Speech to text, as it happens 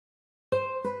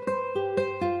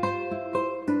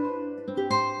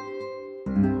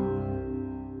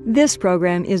This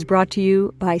program is brought to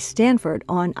you by Stanford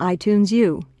on iTunes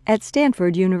U at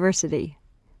Stanford University.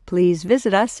 Please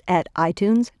visit us at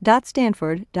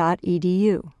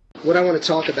itunes.stanford.edu. What I want to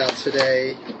talk about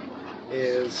today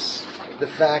is the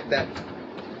fact that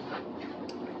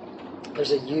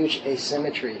there's a huge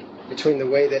asymmetry between the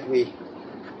way that we,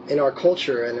 in our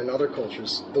culture and in other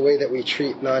cultures, the way that we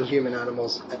treat non-human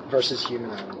animals versus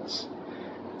human animals.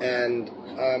 And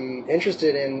I'm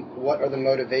interested in what are the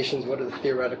motivations, what are the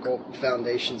theoretical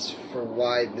foundations for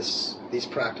why these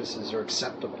practices are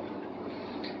acceptable.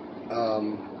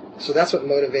 So that's what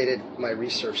motivated my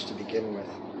research to begin with.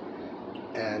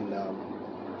 And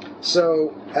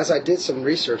so as I did some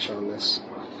research on this,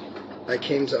 I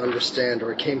came to understand,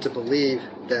 or I came to believe,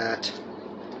 that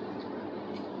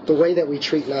the way that we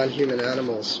treat non-human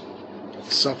animals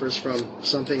suffers from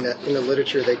something that in the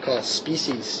literature they call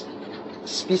speciesism.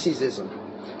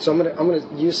 So I'm going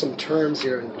to use some terms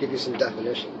here and give you some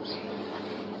definitions.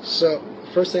 So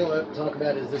first thing I want to talk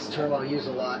about is this term I'll use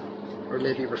a lot, or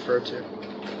maybe refer to.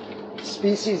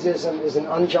 Speciesism is an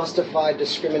unjustified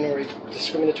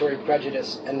discriminatory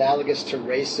prejudice analogous to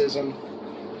racism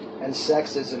and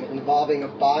sexism, involving a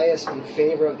bias in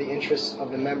favor of the interests of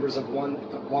the members of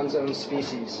one's own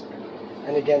species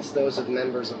and against those of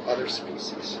members of other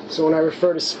species. So when I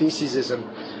refer to speciesism,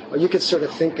 you could sort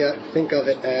of think of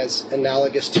it as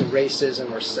analogous to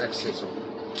racism or sexism.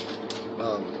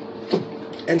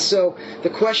 And so the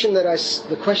question that was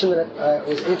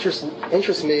interests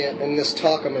me in this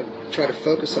talk, I'm going to try to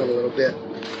focus on a little bit,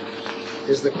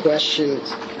 is the question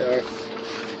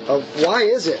of why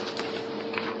is it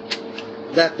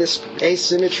that this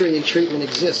asymmetry in treatment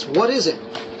exists? What is it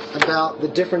about the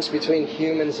difference between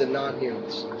humans and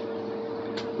non-humans?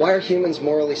 Why are humans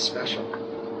morally special?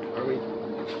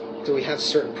 Do we have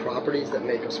certain properties that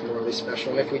make us morally special?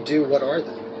 And if we do, what are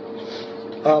they?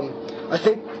 I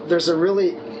think there's a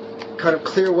really kind of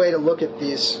clear way to look at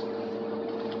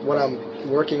what I'm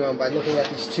working on by looking at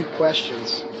these two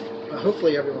questions.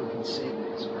 Hopefully everyone can see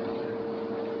these.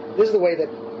 This is the way that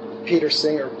Peter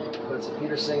Singer puts it.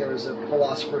 Peter Singer is a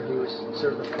philosopher who is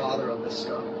sort of the father of this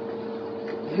stuff.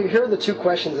 Here are the two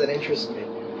questions that interest me.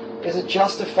 Is it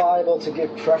justifiable to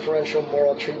give preferential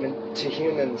moral treatment to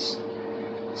humans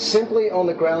simply on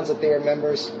the grounds that they are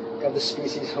members of the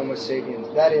species Homo sapiens?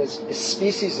 That is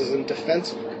speciesism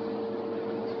defensible?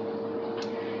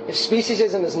 If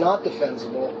speciesism is not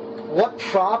defensible, what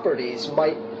properties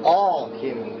might all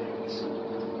human beings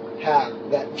have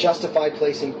that justify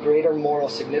placing greater moral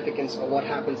significance on what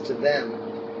happens to them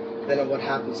than on what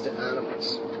happens to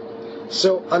animals?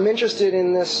 So I'm interested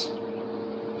in this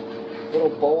little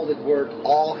bolded word,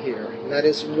 all, here. And that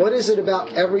is, what is it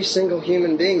about every single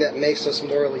human being that makes us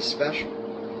morally special?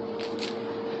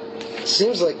 It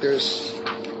seems like there's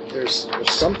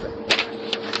something.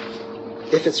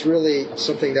 If it's really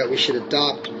something that we should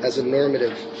adopt as a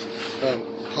normative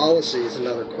policy is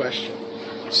another question.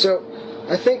 So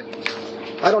I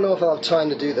don't know if I'll have time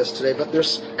to do this today, but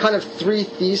there's kind of three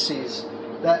theses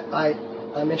that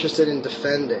I'm interested in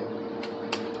defending.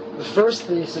 The first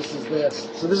thesis is this.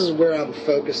 So this is where I'm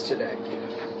focused today.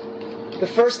 The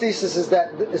first thesis is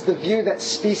the view that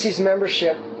species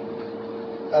membership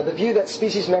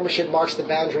marks the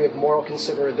boundary of moral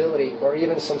considerability, or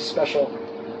even some special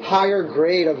higher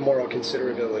grade of moral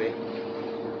considerability,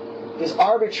 is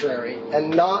arbitrary and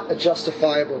not a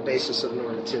justifiable basis of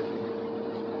normativity.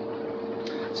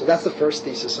 So that's the first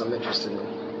thesis I'm interested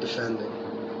in defending.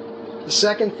 The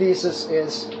second thesis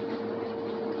is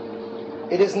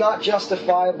it is not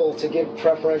justifiable to give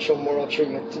preferential moral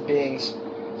treatment to beings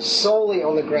solely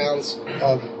on the grounds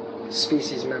of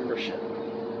species membership.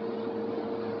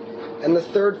 And the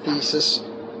third thesis,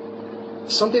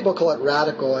 some people call it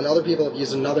radical, and other people have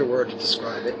used another word to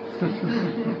describe it.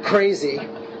 Crazy.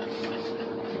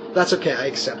 That's okay, I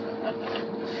accept it.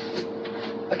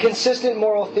 A consistent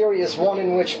moral theory is one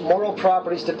in which moral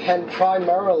properties depend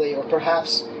primarily, or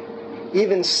perhaps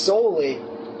even solely,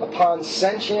 upon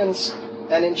sentience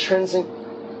and intrinsic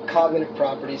cognitive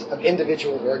properties of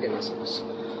individual organisms.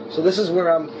 So this is what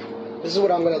I'm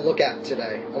going to look at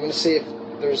today. I'm going to see if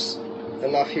there's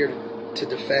enough here to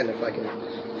defend, if I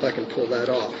can pull that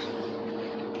off.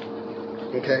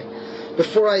 Okay?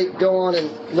 Before I go on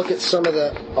and look at some of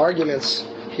the arguments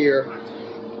here,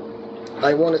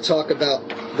 I want to talk about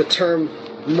the term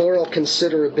moral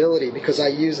considerability, because I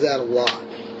use that a lot.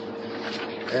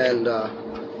 And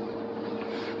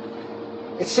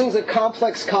it seems that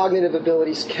complex cognitive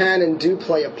abilities can and do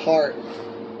play a part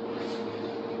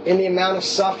in the amount of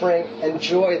suffering and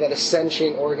joy that a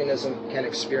sentient organism can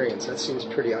experience. That seems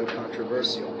pretty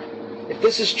uncontroversial. If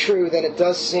this is true, then it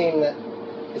does seem that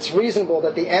it's reasonable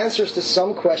that the answers to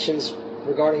some questions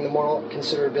regarding the moral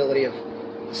considerability of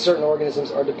certain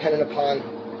organisms are dependent upon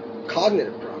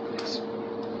cognitive properties.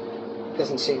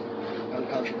 Doesn't seem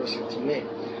uncontroversial to me.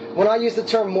 When I use the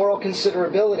term moral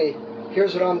considerability,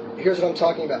 here's what I'm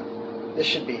talking about. This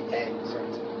should be A. Sorry.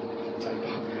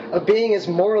 A being is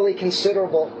morally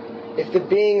considerable if the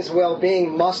being's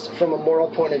well-being must, from a moral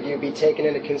point of view, be taken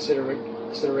into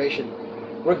consideration,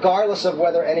 regardless of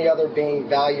whether any other being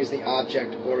values the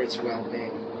object or its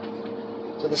well-being.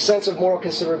 So the sense of moral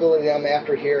considerability that I'm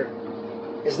after here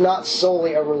is not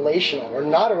solely a relational, or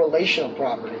not a relational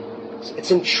property.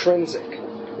 It's intrinsic.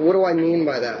 What do I mean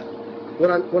by that?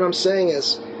 What I'm saying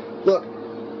is, look,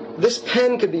 this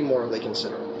pen could be morally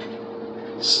considerable.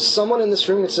 Someone in this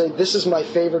room would say, this is my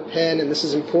favorite pen and this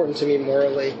is important to me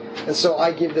morally, and so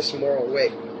I give this moral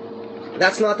weight.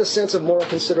 That's not the sense of moral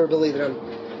considerability that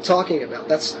I'm talking about.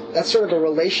 That's sort of a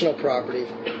relational property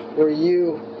where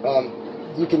you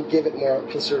can give it moral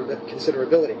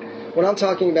considerability. What I'm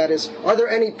talking about is, are there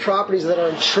any properties that are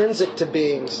intrinsic to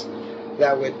beings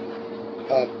that would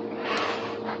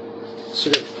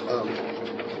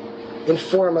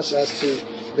inform us as to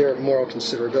their moral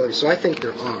considerability? So I think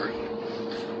there are.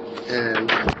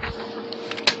 And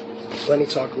let me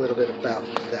talk a little bit about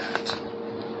that.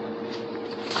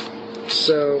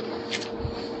 So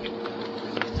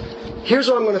here's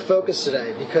what I'm going to focus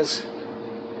today, because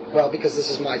this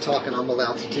is my talk and I'm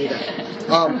allowed to do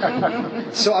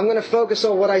that. So I'm going to focus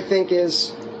on what I think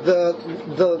is the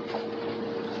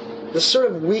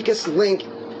sort of weakest link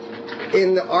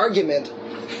in the argument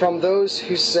from those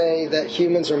who say that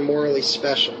humans are morally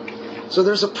special. So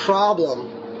there's a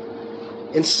problem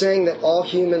in saying that all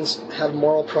humans have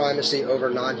moral primacy over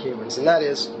non-humans, and that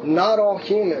is, not all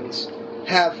humans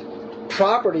have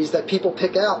properties that people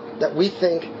pick out that we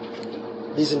think,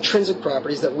 these intrinsic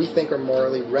properties that we think are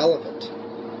morally relevant.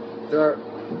 There are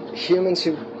humans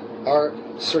who are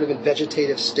sort of in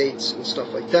vegetative states and stuff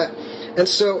like that. And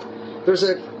so there's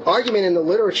an argument in the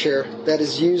literature that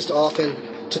is used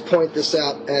often to point this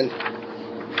out, and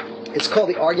it's called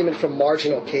the argument from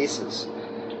marginal cases.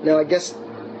 Now, I guess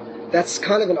that's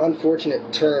kind of an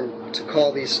unfortunate term to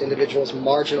call these individuals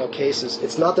marginal cases.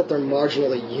 It's not that they're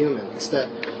marginally human. It's that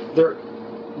the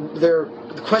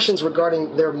questions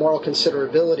regarding their moral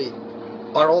considerability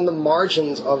are on the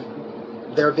margins of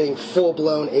there being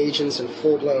full-blown agents and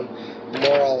full-blown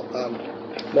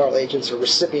moral agents or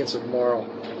recipients of moral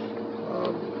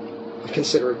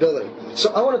considerability.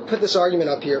 So I want to put this argument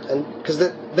up here, and because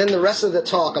then the rest of the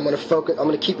talk I'm going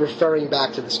to keep referring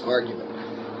back to this argument.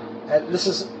 And this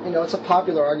is, it's a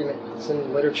popular argument. It's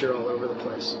in literature all over the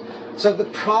place. So the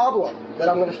problem that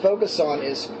I'm going to focus on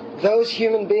is those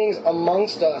human beings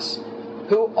amongst us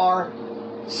who are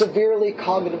severely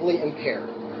cognitively impaired.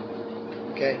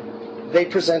 Okay? They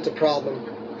present a problem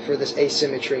for this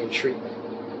asymmetry in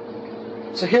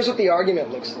treatment. So here's what the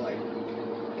argument looks like.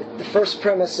 The first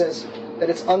premise is that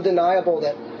it's undeniable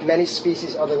that many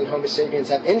species other than Homo sapiens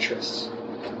have interests,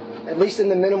 at least in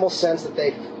the minimal sense that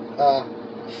they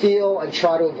feel and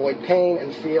try to avoid pain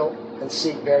and feel and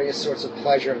seek various sorts of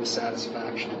pleasure and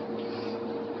satisfaction.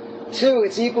 Two,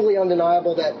 it's equally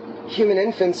undeniable that human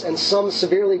infants and some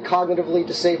severely cognitively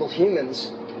disabled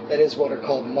humans, that is what are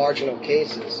called marginal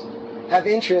cases, have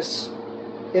interests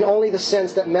in only the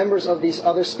sense that members of these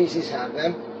other species have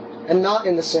them, and not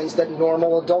in the sense that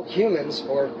normal adult humans,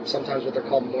 or sometimes what they're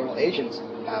called moral agents,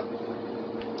 have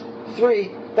them.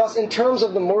 Three, thus in terms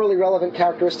of the morally relevant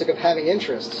characteristic of having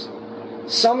interests,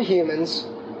 some humans,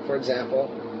 for example,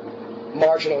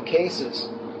 marginal cases,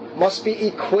 must be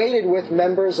equated with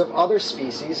members of other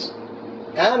species,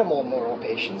 animal moral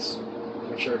patients,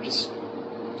 which are just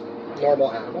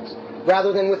normal animals,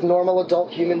 rather than with normal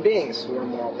adult human beings who are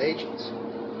moral agents.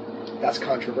 That's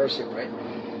controversial, right?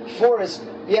 Four is,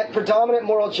 yet predominant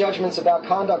moral judgments about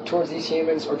conduct towards these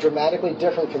humans are dramatically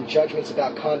different from judgments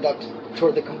about conduct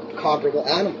toward the comparable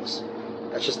animals.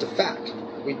 That's just a fact.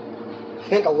 We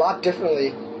think a lot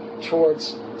differently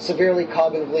towards severely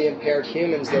cognitively impaired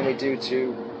humans than we do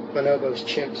to bonobos,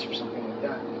 chimps, or something like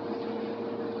that.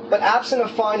 But absent a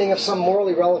finding of some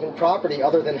morally relevant property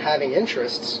other than having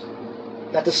interests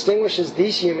that distinguishes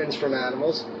these humans from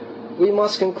animals, we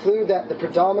must conclude that the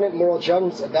predominant moral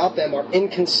judgments about them are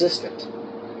inconsistent.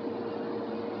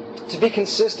 To be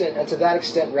consistent and to that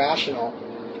extent rational,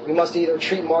 we must either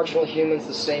treat marginal humans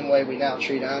the same way we now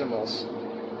treat animals,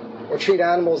 or treat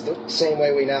animals the same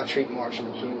way we now treat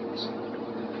marginal humans.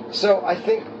 So I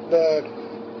think the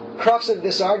crux of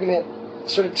this argument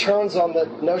sort of turns on the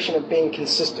notion of being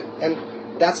consistent, and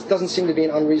that doesn't seem to be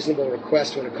an unreasonable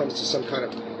request when it comes to some kind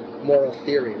of moral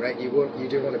theory, right? You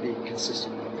do want to be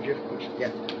consistent. Did you have a question? Yeah.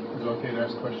 Is it okay to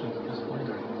ask questions at this point?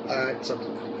 Or? It's up to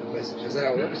you. Is that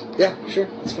how it works? Yeah, sure.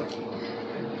 That's fine.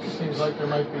 It seems like there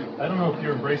might be, I don't know if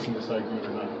you're embracing this argument or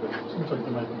not, but it seems like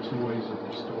there might be two ways of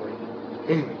restoring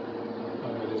it.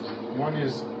 One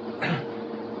is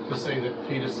to say that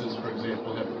fetuses, for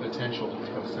example, have the potential to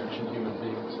become sentient human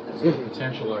beings. So the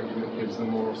potential argument gives them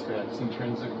moral status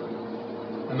intrinsically.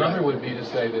 Another would be to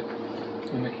say that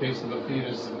in the case of a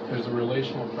fetus, there's a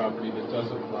relational property that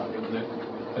does apply, and that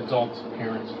adult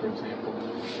parents, for example,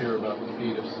 care about the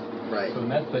fetus. Right. So in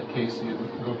that case, you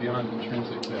go beyond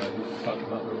intrinsic value, talk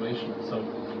about relational. So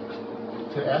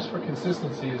to ask for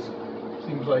consistency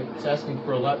seems like it's asking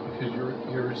for a lot, because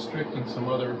you're restricting some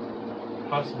other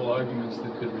possible arguments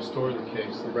that could restore the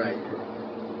case. Right.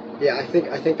 Yeah, I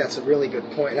think that's a really good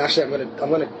point. And actually, I'm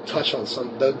gonna touch on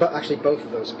both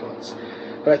of those points.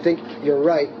 But I think you're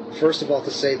right. First of all,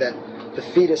 to say that the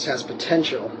fetus has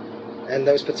potential, and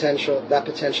that potential,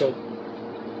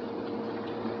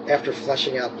 after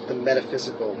fleshing out the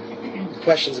metaphysical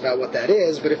questions about what that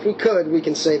is. But if we could, we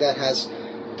can say that has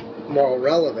moral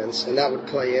relevance, and that would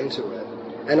play into it.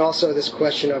 And also this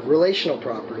question of relational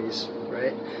properties,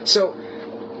 right? So,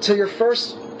 to your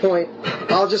first point,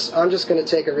 I'm just going to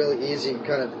take a really easy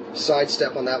kind of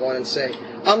sidestep on that one and say,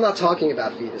 I'm not talking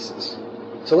about fetuses.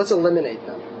 So let's eliminate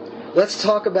them. Let's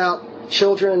talk about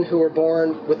children who are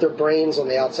born with their brains on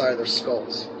the outside of their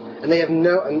skulls. And they have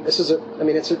and this is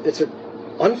it's an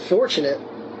unfortunate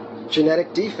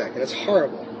genetic defect, and it's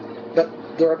horrible.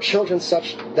 But there are children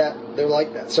such that they're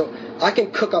like that. So I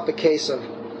can cook up a case of,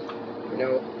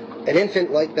 an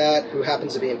infant like that who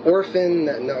happens to be an orphan.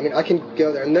 I can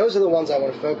go there. And those are the ones I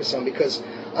want to focus on, because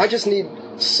I just need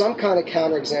some kind of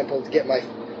counterexample to get my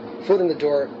foot in the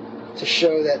door to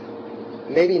show that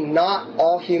maybe not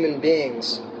all human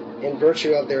beings, in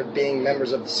virtue of their being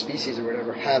members of the species or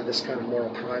whatever, have this kind of moral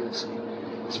primacy.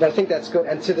 But I think that's good.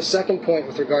 And to the second point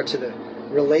with regard to the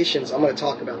relations, I'm going to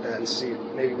talk about that and see,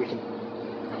 maybe we can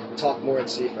talk more and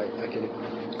see if I can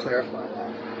clarify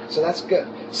that. So that's good.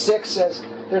 6 says,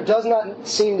 there does not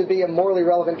seem to be a morally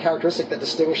relevant characteristic that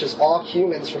distinguishes all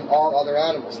humans from all other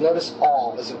animals. Notice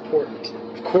all is important.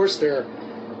 Of course there are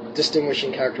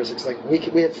distinguishing characteristics, like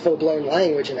we have full-blown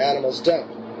language and animals don't.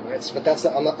 Right? But that's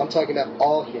I'm talking about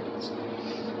all humans.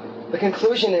 The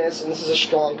conclusion is, and this is a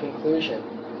strong conclusion,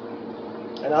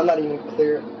 and I'm not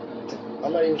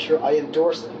even sure I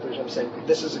endorse the conclusion. I'm saying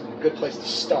this is a good place to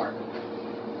start.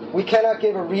 We cannot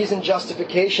give a reasoned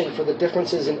justification for the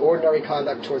differences in ordinary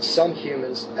conduct towards some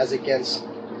humans as against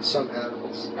some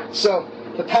animals. So,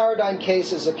 the paradigm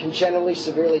case is a congenitally,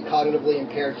 severely cognitively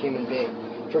impaired human being.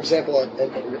 For example,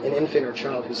 an infant or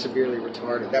child who's severely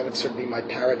retarded. That would sort of be my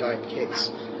paradigm case.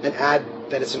 And add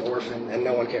that it's an orphan and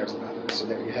no one cares about it. So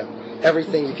there you have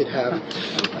everything you could have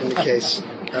in the case.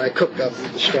 I cooked up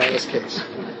the strongest case.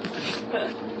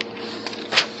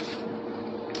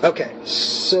 Okay,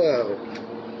 so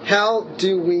how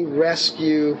do we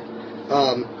rescue,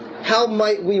 how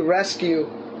might we rescue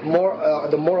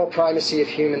the moral primacy of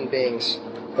human beings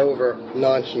over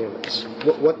non-humans?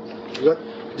 What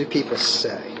do people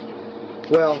say?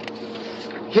 Well,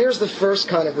 here's the first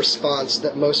kind of response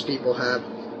that most people have.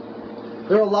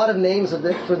 There are a lot of names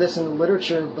for this in the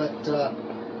literature, but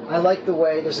I like the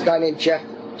way, there's a guy named Jeff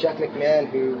McMahon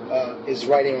who is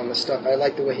writing on this stuff. I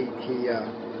like the way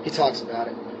he talks about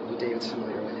it. David's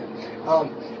familiar with him.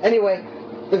 Anyway,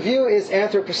 the view is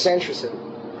anthropocentrism,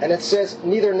 and it says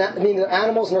neither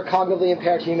animals nor cognitively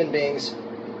impaired human beings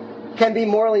can be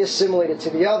morally assimilated to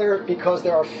the other because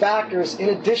there are factors in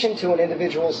addition to an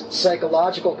individual's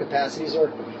psychological capacities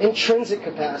or intrinsic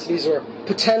capacities or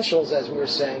potentials, as we were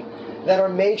saying, that are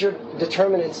major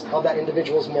determinants of that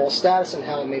individual's moral status and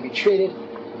how it may be treated.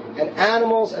 And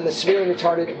animals and the severely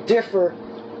retarded differ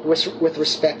with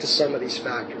respect to some of these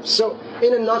factors. So,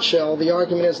 in a nutshell, the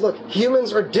argument is, look,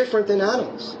 humans are different than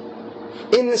animals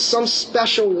in some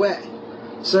special way.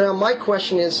 So now my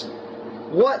question is,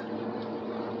 what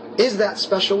is that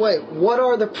special way? What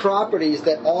are the properties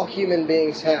that all human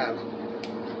beings have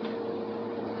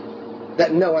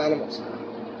that no animals have,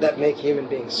 that make human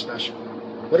beings special?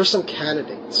 What are some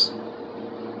candidates?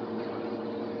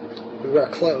 We wear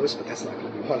clothes, but that's not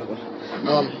going to be one of them.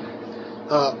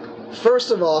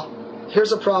 First of all,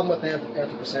 here's a problem with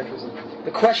anthropocentrism.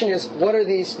 The question is, what are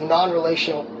these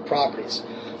non-relational properties?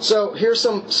 So here's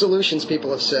some solutions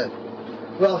people have said.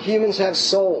 Well, humans have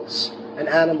souls, and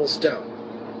animals don't.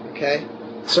 Okay?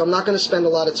 So I'm not going to spend a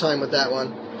lot of time with that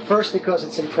one. First, because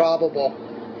it's improbable.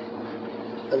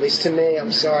 At least to me,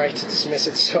 I'm sorry to dismiss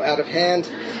it so out of hand.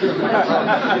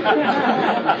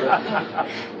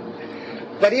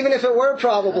 But even if it were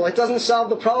probable, it doesn't solve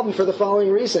the problem for the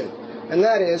following reason. And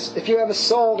that is, if you have a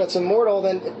soul that's immortal,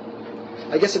 then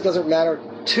I guess it doesn't matter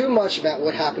too much about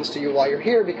what happens to you while you're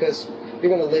here, because you're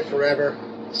going to live forever,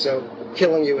 so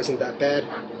killing you isn't that bad.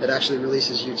 It actually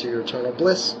releases you to your eternal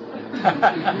bliss.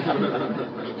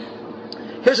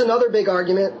 Here's another big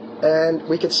argument, and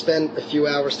we could spend a few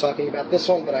hours talking about this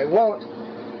one, but I won't.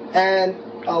 And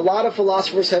a lot of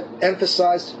philosophers have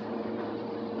emphasized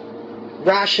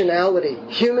rationality.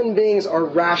 Human beings are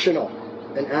rational,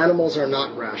 and animals are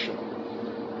not rational.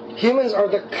 Humans are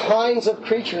the kinds of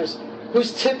creatures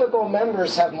whose typical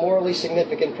members have morally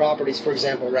significant properties, for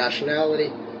example, rationality,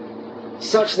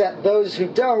 such that those who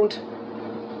don't,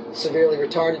 severely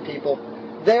retarded people,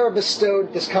 they are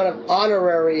bestowed this kind of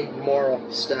honorary moral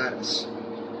status.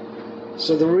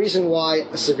 So the reason why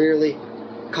a severely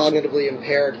cognitively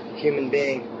impaired human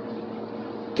being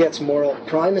gets moral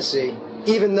primacy,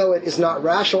 even though it is not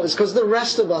rational, is because the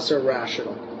rest of us are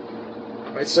rational.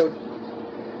 Right? So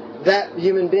that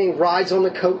human being rides on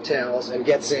the coattails and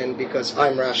gets in because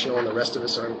I'm rational and the rest of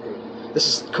us aren't. This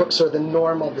is sort of the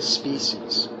norm of the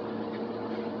species.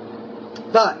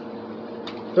 But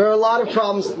there are a lot of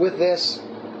problems with this.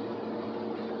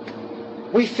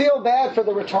 We feel bad for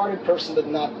the retarded person, but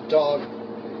not the dog.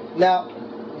 Now,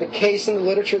 the case in the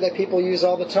literature that people use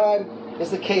all the time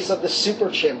is the case of the super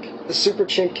chimp. The super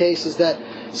chimp case is that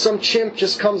some chimp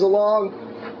just comes along,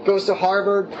 goes to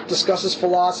Harvard, discusses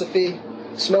philosophy,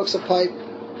 smokes a pipe,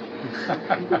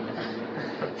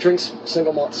 drinks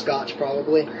single malt scotch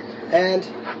probably, and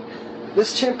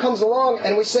this chimp comes along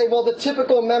and we say, well, the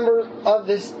typical member of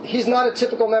this, he's not a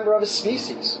typical member of his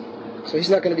species, so he's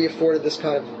not going to be afforded this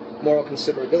kind of moral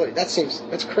considerability.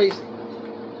 That's crazy.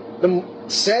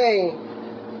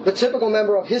 Saying the typical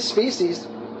member of his species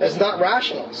is not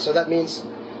rational, so that means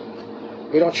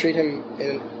we don't treat him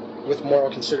with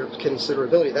moral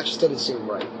considerability. That just doesn't seem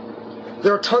right.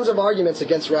 There are tons of arguments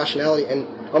against rationality, and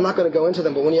I'm not going to go into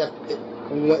them, but when you have,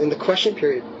 in the question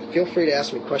period, feel free to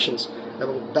ask me questions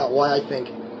about why I think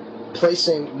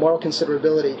placing moral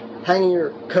considerability, hanging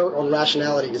your coat on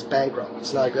rationality is bankrupt.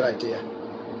 It's not a good idea.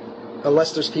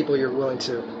 Unless there's people you're willing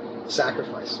to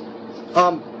sacrifice.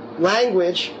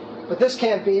 Language, but this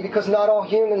can't be because not all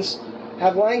humans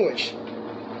have language.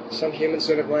 Some humans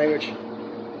don't have language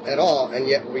at all, and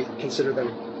yet we consider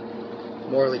them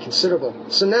morally considerable.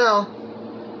 So now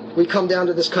we come down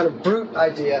to this kind of brute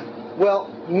idea. Well,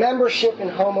 membership in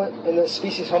the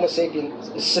species Homo sapiens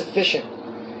is sufficient.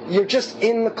 You're just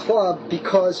in the club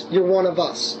because you're one of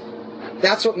us.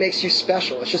 That's what makes you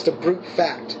special. It's just a brute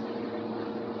fact.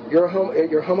 You're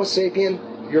Homo sapien,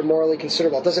 you're morally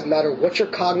considerable. It doesn't matter what your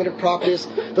cognitive property is.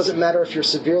 It doesn't matter if you're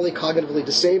severely cognitively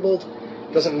disabled.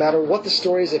 It doesn't matter what the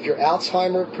story is. If you're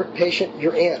Alzheimer's patient,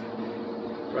 you're in.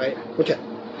 Right? Okay.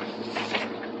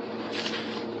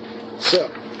 So,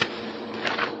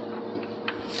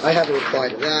 I have a reply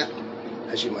to that,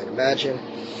 as you might imagine.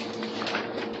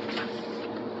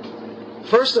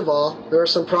 First of all, there are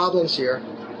some problems here.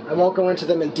 I won't go into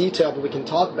them in detail, but we can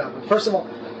talk about them. First of all,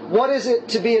 what is it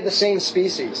to be of the same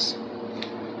species?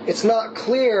 It's not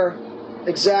clear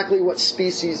exactly what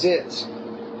species is.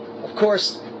 Of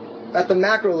course, at the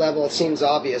macro level, it seems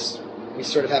obvious. We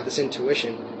sort of have this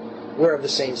intuition. We're of the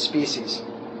same species.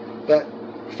 But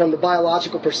from the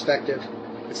biological perspective,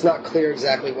 it's not clear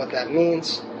exactly what that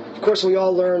means. Of course, we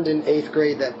all learned in 8th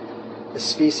grade that the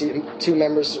species,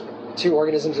 two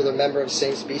organisms are the member of the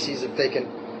same species if they can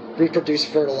reproduce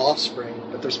fertile offspring.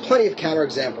 But there's plenty of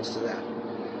counterexamples to that.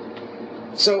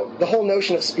 So the whole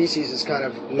notion of species is kind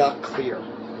of not clear.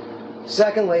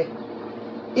 Secondly,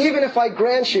 even if I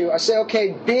grant you, I say,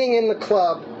 okay, being in the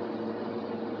club,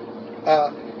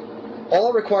 all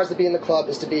it requires to be in the club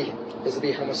is to be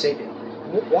Homo sapien.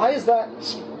 Why is that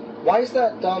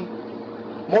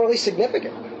morally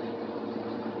significant?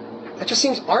 That just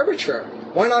seems arbitrary.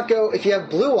 Why not go, if you have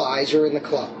blue eyes, you're in the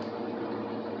club.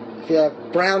 If you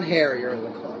have brown hair, you're in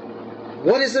the club.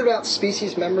 What is it about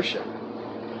species membership?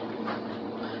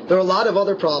 There are a lot of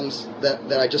other problems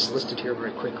that I just listed here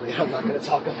very quickly. I'm not going to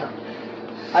talk about.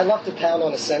 I love to pound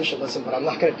on essentialism, but I'm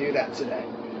not going to do that today.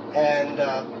 And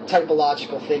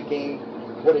typological thinking,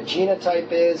 what a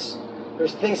genotype is.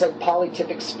 There's things like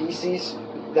polytypic species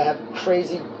that have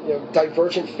crazy,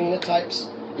 divergent phenotypes,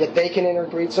 yet they can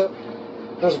interbreed. So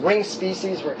there's ring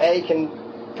species where A can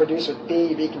produce with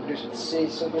B, B can produce with C.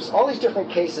 So there's all these different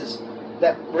cases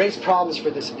that raise problems for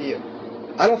this view.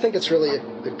 I don't think it's really a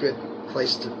good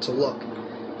place to look.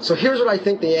 So here's what I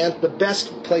think the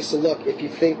best place to look if you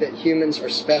think that humans are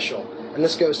special. And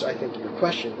this goes to, I think, your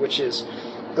question, which is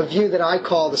a view that I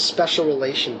call the special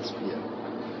relations view.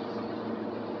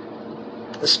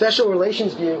 The special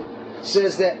relations view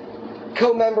says that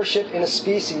co-membership in a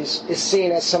species is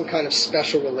seen as some kind of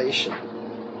special relation.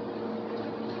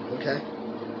 Okay?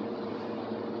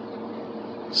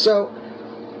 So,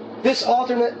 this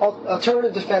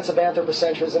alternative defense of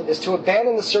anthropocentrism is to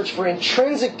abandon the search for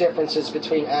intrinsic differences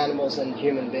between animals and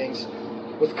human beings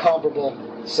with comparable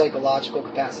psychological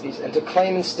capacities, and to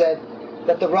claim instead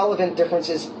that the relevant difference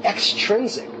is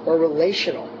extrinsic or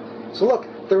relational. So look,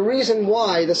 the reason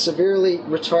why the severely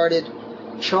retarded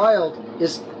child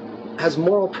has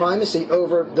moral primacy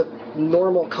over the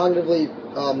normal, cognitively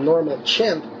normal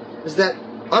chimp is that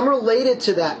I'm related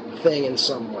to that thing in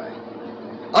some way.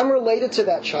 I'm related to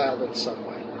that child in some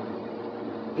way.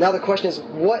 Now the question is,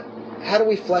 how do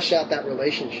we flesh out that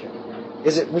relationship?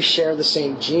 Is it we share the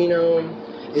same genome?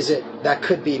 Is it that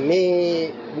could be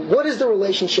me? What is the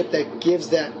relationship that gives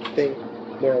that thing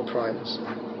moral primacy?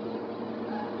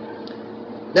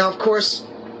 Now, of course,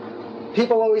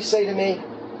 people always say to me,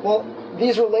 well,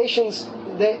 these relations,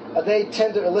 they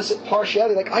tend to elicit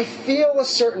partiality. Like, I feel a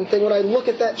certain thing. When I look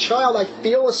at that child, I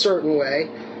feel a certain way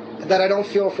that I don't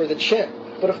feel for the chimp.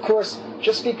 But of course,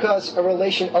 just because a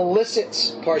relation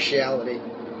elicits partiality,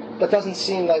 that doesn't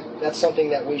seem like that's something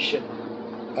that we should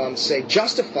say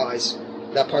justifies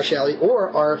that partiality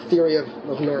or our theory of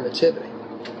normativity.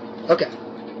 Okay.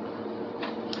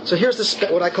 So here's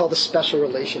what I call the special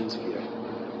relations view.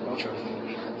 And I'll try to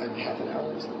finish. I have half an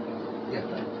hour. Yeah.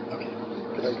 Okay.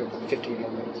 Could I go 15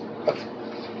 more minutes? Okay.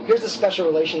 Here's the special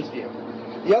relations view.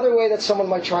 The other way that someone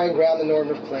might try and ground the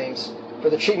normative claims for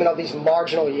the treatment of these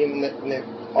marginal human, in the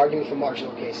argument for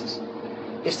marginal cases,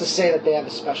 is to say that they have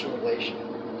a special relation.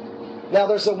 Now,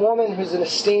 there's a woman who's an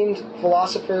esteemed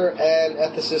philosopher and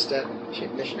ethicist at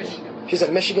Michigan. She's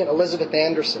at Michigan, Elizabeth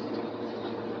Anderson.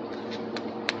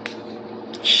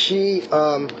 She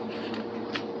has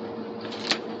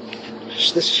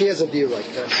a view like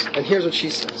this, and here's what she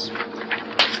says.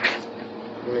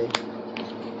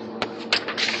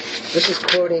 This is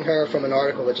quoting her from an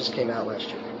article that just came out last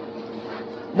year.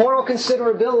 Moral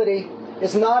considerability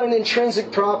is not an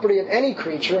intrinsic property of any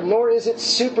creature, nor is it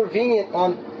supervenient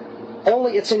on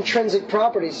only its intrinsic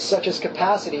properties, such as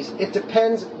capacities. It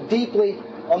depends deeply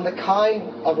on the kind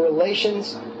of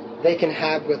relations they can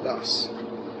have with us.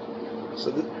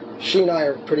 So she and I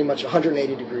are pretty much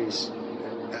 180 degrees.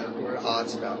 We're at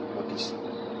odds about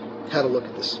how to look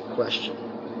at this question.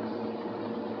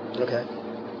 Okay.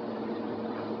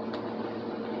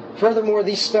 Furthermore,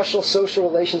 these special social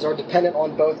relations are dependent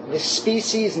on both the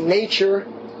species nature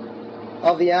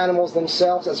of the animals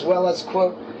themselves, as well as,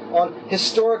 quote, on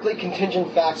historically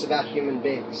contingent facts about human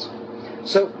beings.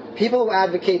 So people who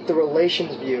advocate the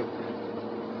relations view,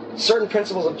 certain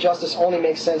principles of justice only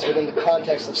make sense within the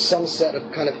context of some set of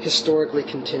kind of historically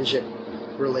contingent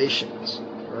relations.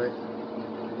 Right?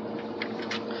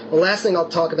 The last thing I'll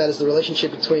talk about is the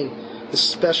relationship between the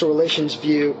special relations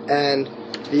view and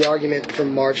the argument for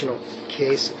marginal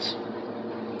cases.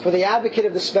 For the advocate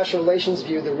of the special relations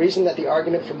view, the reason that the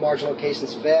argument for marginal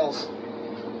cases fails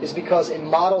is because it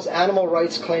models animal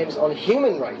rights claims on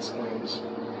human rights claims.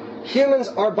 Humans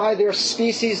are by their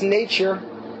species nature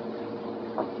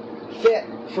fit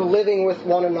for living with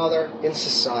one another in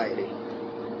society.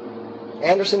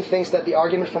 Anderson thinks that the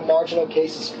argument for marginal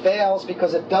cases fails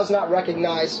because it does not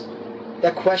recognize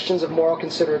that questions of moral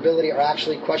considerability are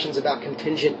actually questions about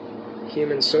contingent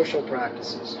human social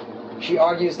practices. She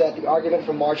argues that the argument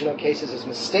for marginal cases is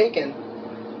mistaken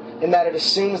in that it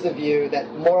assumes the view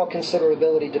that moral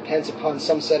considerability depends upon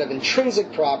some set of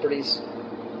intrinsic properties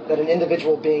that an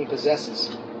individual being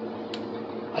possesses.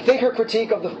 I think her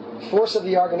critique of the force of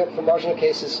the argument for marginal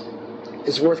cases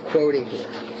is worth quoting here.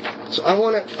 So I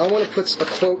want to put a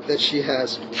quote that she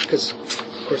has, because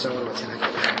of course I want to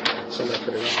attack it. So I'm going to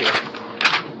put it up here.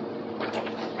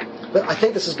 But I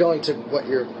think this is going to what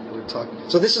we're talking.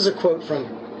 So this is a quote from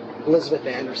Elizabeth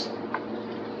Anderson.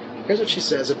 Here's what she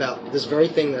says about this very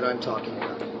thing that I'm talking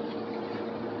about.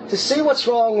 To see what's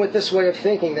wrong with this way of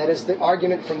thinking, that is the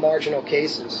argument for marginal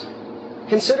cases,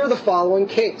 consider the following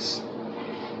case.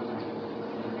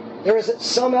 There is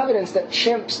some evidence that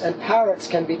chimps and parrots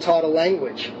can be taught a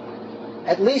language,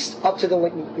 at least up to the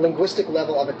linguistic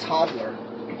level of a toddler.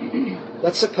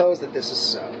 Let's suppose that this is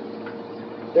so.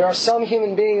 There are some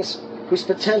human beings whose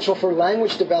potential for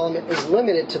language development is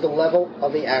limited to the level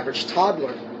of the average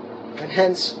toddler, and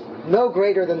hence no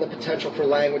greater than the potential for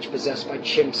language possessed by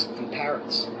chimps and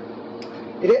parrots.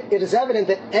 It is evident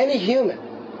that any human,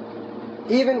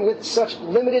 even with such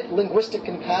limited linguistic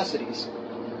capacities,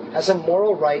 has a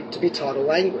moral right to be taught a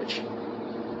language.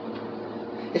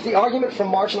 If the argument for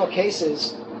marginal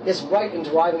cases is right in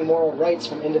deriving moral rights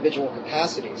from individual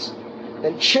capacities,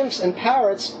 then chimps and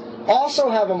parrots also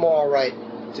have a moral right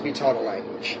to be taught a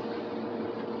language.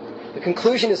 The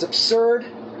conclusion is absurd.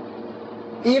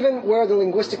 Even where the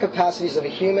linguistic capacities of a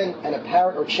human and a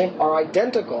parrot or chimp are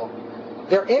identical,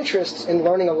 their interests in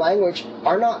learning a language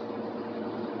are not.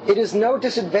 It is no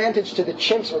disadvantage to the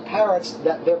chimps or parrots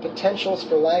that their potentials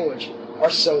for language are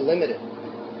so limited.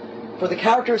 For the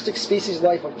characteristic species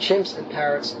life of chimps and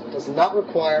parrots does not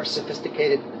require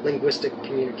sophisticated linguistic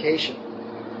communication.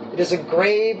 It is a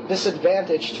grave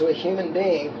disadvantage to a human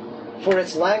being for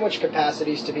its language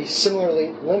capacities to be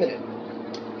similarly limited.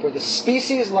 For the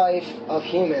species life of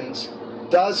humans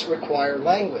does require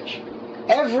language.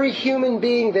 Every human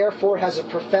being, therefore, has a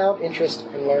profound interest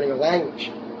in learning a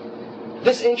language.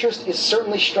 This interest is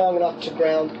certainly strong enough to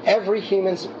ground every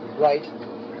human's right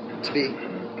to be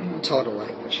taught a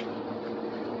language.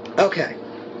 Okay,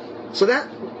 so that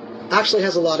actually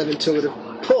has a lot of intuitive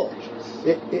pull.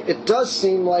 It does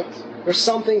seem like there's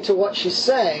something to what she's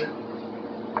saying,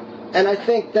 and I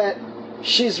think that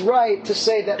she's right to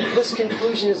say that this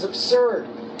conclusion is absurd.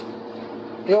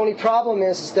 The only problem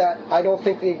is that I don't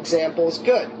think the example is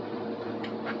good.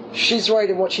 She's right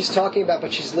in what she's talking about,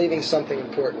 but she's leaving something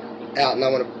important out, and I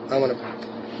want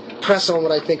to press on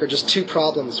what I think are just two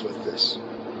problems with this.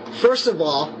 First of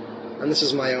all, and this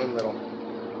is my own little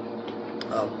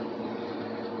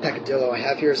peccadillo I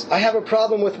have here, is I have a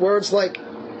problem with words like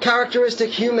characteristic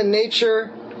human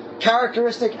nature,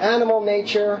 characteristic animal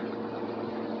nature.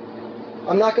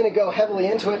 I'm not going to go heavily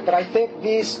into it, but I think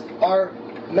these are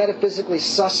metaphysically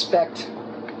suspect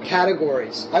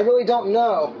categories. I really don't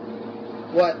know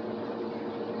what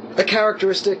a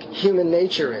characteristic human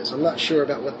nature is. I'm not sure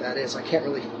about what that is. I can't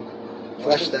really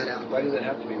flesh that out. Why does it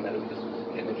have to be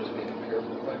metaphysical? Can't it just be an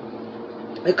empirical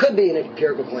claim? It could be an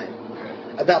empirical claim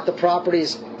about the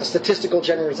properties, a statistical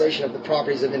generalization of the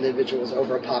properties of individuals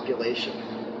over a population.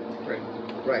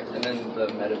 Right. And then the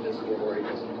metaphysical worry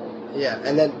doesn't hold. Yeah,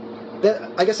 and then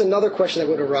I guess another question that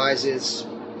would arise is,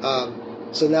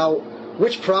 so now,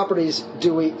 which properties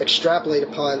do we extrapolate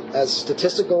upon as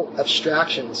statistical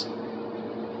abstractions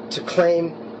to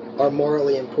claim are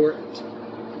morally important?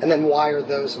 And then why are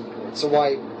those important? So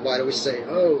why do we say,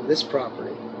 oh, this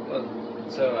property? Well,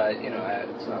 so,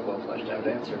 it's not a well-fleshed out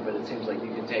answer, but it seems like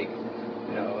you could take,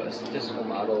 a statistical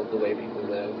model of the way people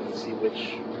live and see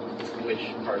which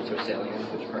parts are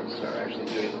salient, which parts are actually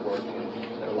doing the work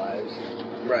in their lives.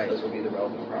 Right. Those would be the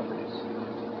relevant properties.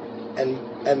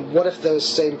 And what if those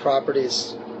same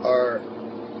properties are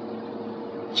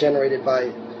generated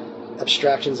by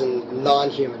abstractions in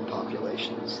non-human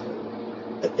populations?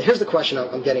 Here's the question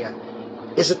I'm getting at.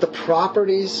 Is it the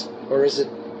properties, or is it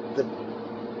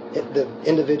the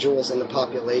individuals in the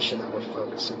population that we're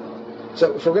focusing on?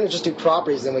 So if we're going to just do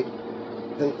properties, then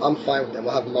I'm fine with them.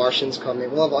 We'll have Martians come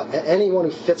in. We'll have anyone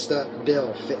who fits the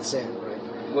bill fits in,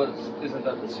 right? Well, isn't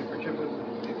that the super chip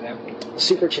example? The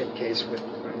super chip case would,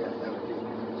 that would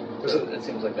be. So it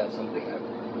seems like that's something that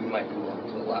we might be willing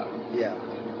to allow. Yeah.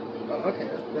 Oh, okay.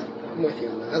 I'm with you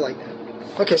on that. I like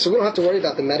that. Okay, so we don't have to worry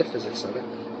about the metaphysics of it.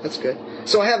 That's good.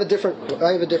 So I have a different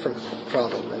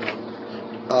problem, and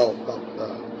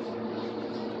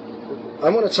I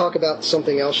want to talk about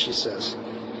something else she says.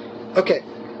 Okay,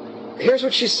 here's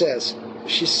what she says.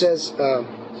 She says,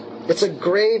 it's a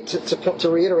grave, to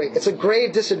reiterate, it's a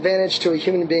grave disadvantage to a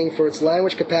human being for its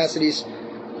language capacities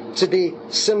to be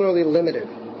similarly limited.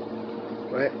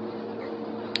 Right?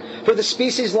 For the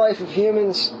species life of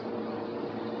humans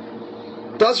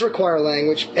does require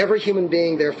language. Every human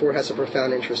being, therefore, has a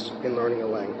profound interest in learning a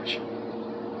language.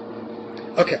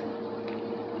 Okay.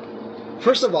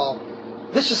 First of all,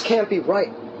 this just can't be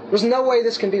right. There's no way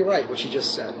this can be right, what she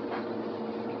just said.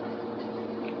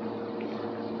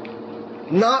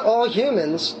 Not all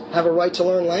humans have a right to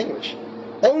learn language.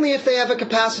 Only if they have a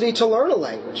capacity to learn a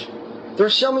language. There are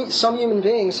some human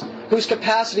beings whose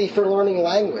capacity for learning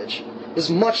language is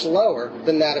much lower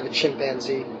than that of a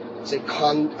chimpanzee, say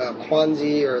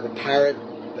Kwanzi, or the parrot,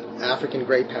 the African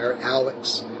gray parrot,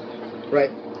 Alex.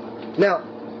 Right? Now,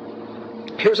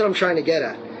 here's what I'm trying to get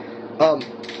at.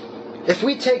 If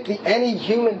we take the any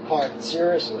human part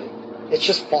seriously, it's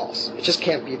just false. It just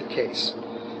can't be the case.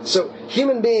 So,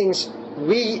 human beings,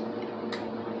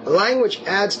 language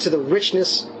adds to the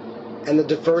richness and the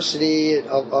diversity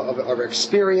of our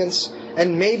experience,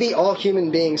 and maybe all human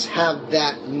beings have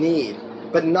that need,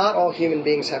 but not all human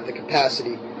beings have the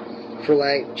capacity for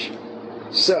language.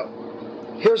 So,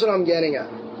 here's what I'm getting at.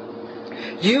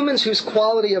 Humans whose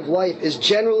quality of life is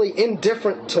generally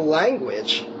indifferent to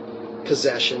language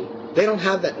possession, they don't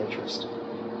have that interest.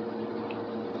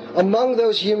 Among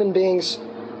those human beings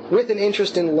with an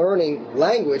interest in learning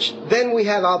language, then we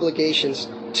have obligations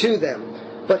to them.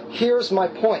 But here's my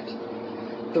point.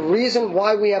 the reason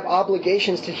why we have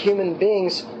obligations to human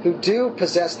beings who do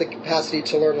possess the capacity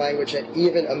to learn language at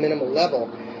even a minimal level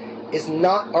is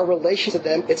not our relation to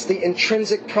them, it's the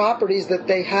intrinsic properties that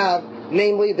they have,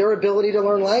 namely their ability to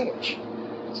learn language.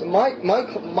 So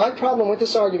my problem with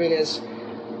this argument is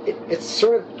it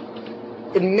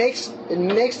makes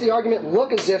the argument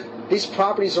look as if these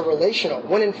properties are relational,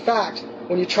 when in fact,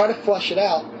 when you try to flesh it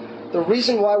out, the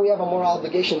reason why we have a moral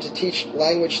obligation to teach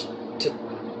language to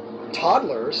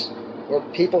toddlers or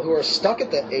people who are stuck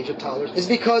at that age of toddlers is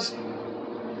because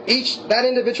that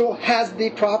individual has the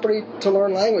property to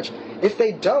learn language. If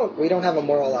they don't, we don't have a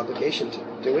moral obligation to,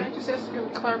 do we? Can I just ask a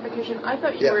clarification? I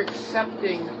thought you were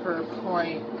accepting her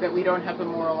point that we don't have a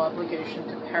moral obligation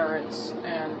to parrots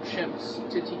and chimps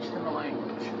to teach them a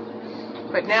language.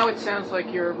 But now it sounds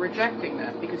like you're rejecting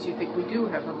that because you think we do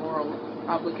have a moral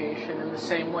obligation in the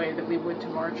same way that we would to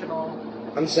marginal...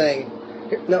 I'm saying...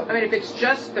 No. I mean, if it's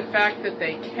just the fact that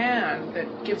they can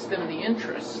that gives them the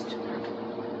interest...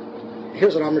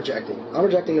 Here's what I'm rejecting. I'm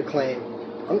rejecting the claim.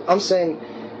 I'm saying...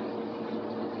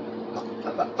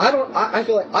 I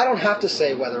feel like I don't have to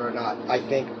say whether or not I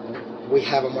think we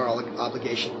have a moral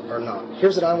obligation or not.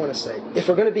 Here's what I want to say. If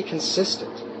we're going to be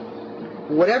consistent,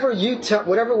 whatever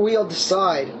we'll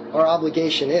decide our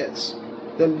obligation is,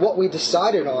 then what we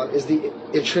decided on is the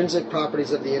intrinsic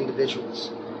properties of the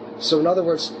individuals. So in other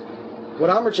words, what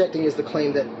I'm rejecting is the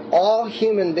claim that all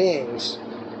human beings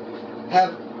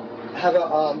have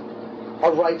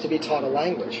a right to be taught a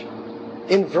language.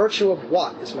 In virtue of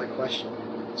what is my question.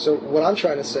 So what I'm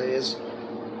trying to say is,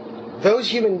 those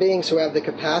human beings who have the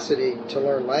capacity to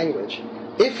learn language,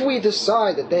 if we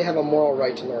decide that they have a moral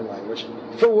right to learn language,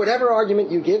 for whatever argument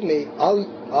you give me,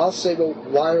 I'll say, well,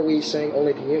 why are we saying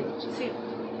only to humans? See,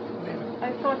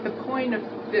 I thought the point of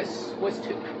this was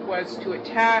to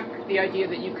attack the idea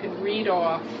that you can read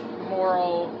off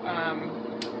moral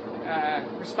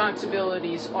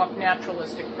responsibilities off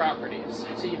naturalistic properties.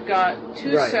 So you've got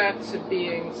two sets of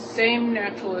beings, same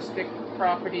naturalistic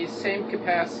properties, same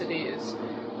capacities,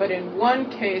 but in one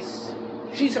case,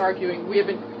 she's arguing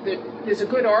there's a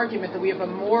good argument that we have a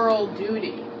moral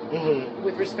duty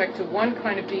with respect to one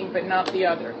kind of being but not the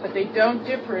other. But they don't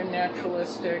differ in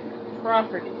naturalistic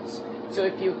properties. So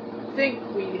if you think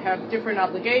we have different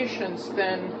obligations,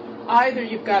 then either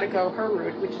you've got to go her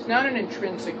route, which is not an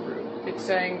intrinsic route. It's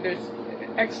saying there's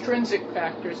extrinsic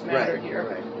factors matter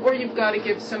here. Or you've got to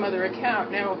give some other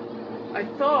account. Now, I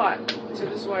thought, so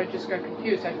this is why I just got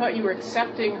confused, I thought you were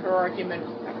accepting her argument,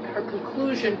 her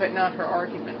conclusion, but not her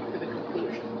argument for the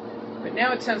conclusion. But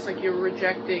now it sounds like you're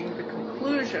rejecting the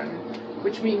conclusion,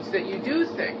 which means that you do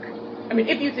think, I mean,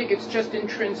 if you think it's just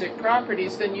intrinsic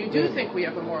properties, then you do think we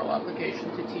have a moral obligation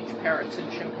to teach parrots and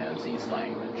chimpanzees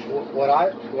language.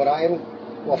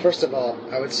 Well, first of all,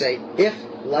 I would say if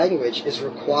language is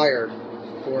required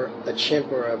for a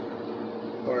chimp or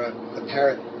a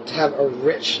parrot to have a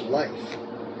rich life,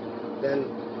 then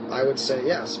I would say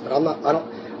yes. But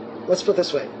let's put it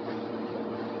this way.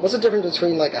 What's the difference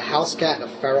between like a house cat and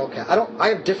a feral cat? I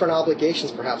have different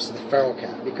obligations perhaps to the feral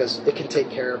cat because it can take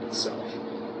care of itself.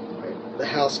 Right? The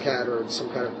house cat or some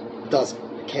kind of doesn't.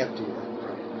 It can't do that.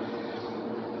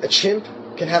 Right? A chimp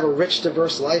can have a rich,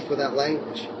 diverse life without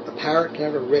language. A parrot can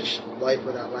have a rich life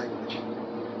without language.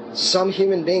 Some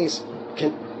human beings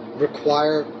can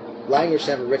require language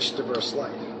to have a rich, diverse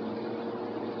life.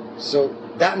 So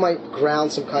that might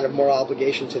ground some kind of moral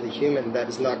obligation to the human that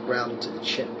is not grounded to the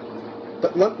chimp.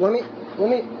 But let me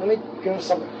go to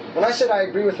something. When I said I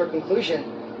agree with her conclusion,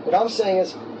 what I'm saying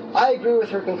is I agree with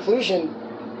her conclusion,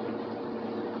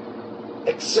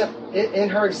 except in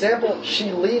her example,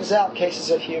 she leaves out cases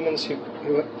of humans who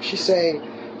she's saying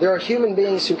there are human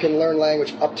beings who can learn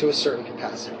language up to a certain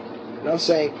capacity. And I'm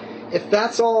saying if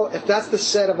that's the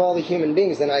set of all the human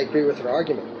beings, then I agree with her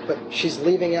argument. But she's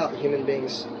leaving out human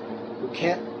beings who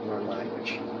can't learn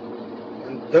language.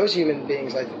 And those human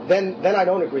beings, then I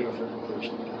don't agree with her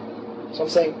conclusion. So I'm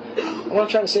saying, what I'm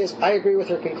trying to say is I agree with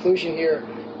her conclusion here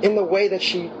in the way that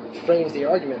she frames the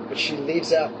argument, but she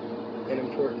leaves out an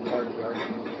important part of the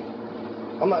argument.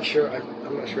 I'm not sure if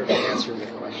I answered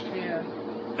your question. Yeah.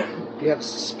 You have a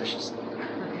suspicious look.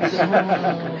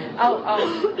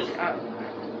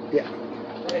 Yeah.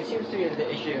 Well, it seems to me that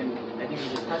the issue, and I think you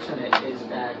just touched on it, is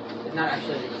that it's not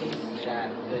actually the case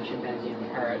that the chimpanzee and the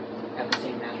parrot have the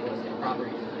same naturalistic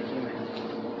properties as the human.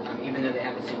 Even though they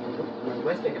have the same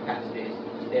linguistic capacities,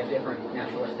 they have different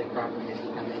naturalistic properties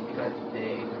because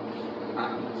they,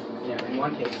 in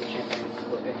one case, the chimpanzee,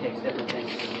 it takes different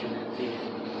things for the chimpanzee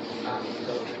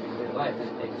to live their life than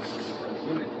it takes for the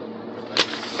human to live their life.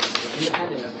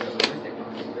 Independent of their linguistic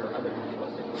properties, there are other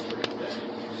naturalistic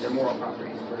properties, their moral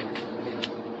properties, for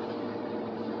example.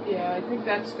 Yeah, I think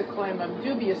that's the claim I'm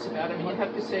dubious about. I mean, you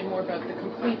have to say more about the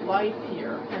complete life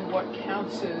here and what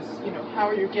counts as,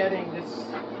 how you're getting this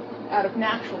out of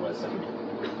naturalism,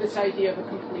 this idea of a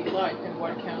complete life, and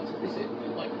what counts. Is it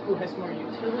like who has more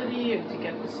utility and to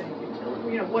get the same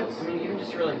utility? I mean, even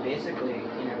just really basically,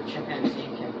 a chimpanzee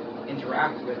can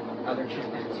interact with other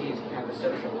chimpanzees, can have a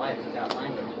social life without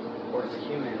language, whereas a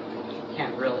human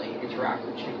can't really interact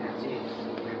with chimpanzees.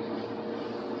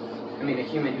 I mean, a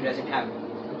human who doesn't have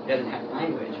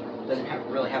language doesn't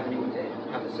really have anyone to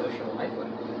have a social life with.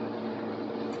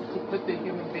 To put the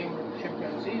human being with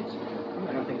chimpanzees.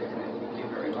 I don't think they're going to do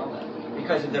very well then,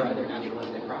 because of their other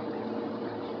naturalistic properties.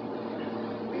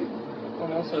 Well,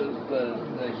 and also the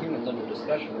humans under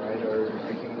discussion, right, are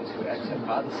humans who ex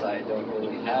hypothesized don't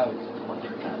really have much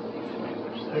capacity for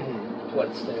language. So to what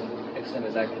extent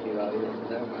is that going to be valuable for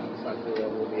them? It's not clear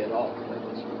that will be at all.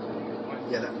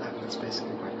 Yeah, that's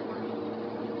basically my point.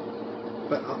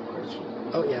 But,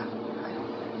 yeah.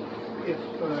 If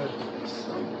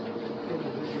some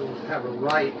individuals have a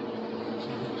right to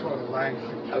be taught a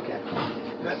language, Okay.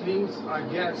 that means, I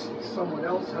guess, someone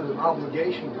else has an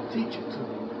obligation to teach it to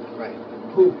them. Right.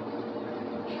 Who?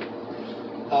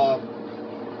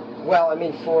 Well, I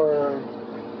mean, for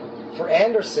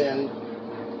Anderson,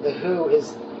 the who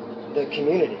is the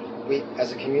community. We,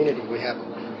 as a community, we have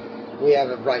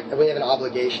a right, we have an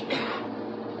obligation.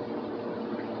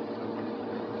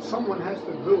 Someone has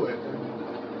to do it.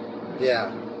 And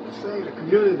Yeah. say the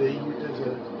community is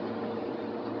a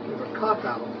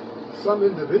cop-out. Some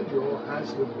individual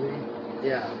has to be.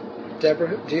 Yeah.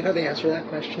 Deborah, do you know the answer to that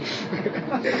question?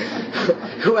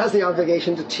 Who has the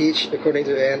obligation to teach, according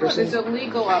to Anderson? Well, there's a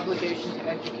legal obligation to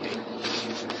educate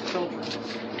children.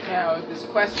 Now, there's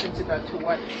questions about to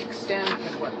what extent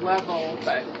and what level,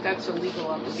 but that's a legal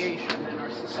obligation in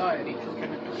our society.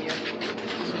 Children have to be educated.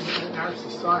 In our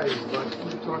society, but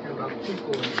we're talking about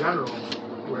people in general,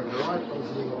 where there are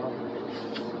those legal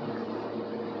obligations.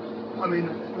 I mean,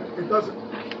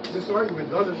 this argument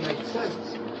doesn't make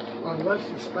sense unless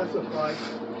you specify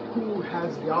who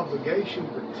has the obligation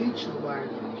to teach the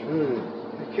language. You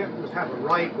can't just have a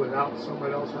right without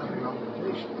someone else having an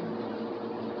obligation.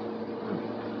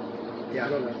 Yeah, I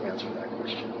don't know the answer to that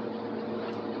question.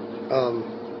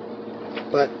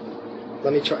 But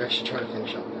let me try. I should try to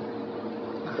finish up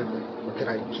quickly. Or can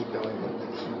I keep going?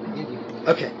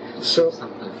 Okay, so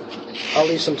I'll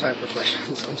leave some time for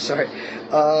questions. I'm sorry.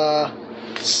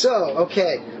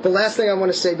 Okay, the last thing I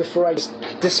want to say before I just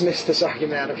dismiss this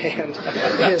argument out of hand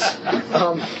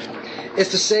is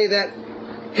to say that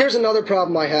here's another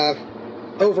problem I have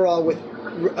overall with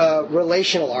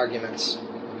relational arguments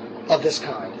of this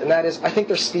kind, and that is I think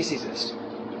they're speciesist.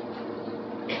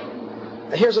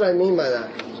 Here's what I mean by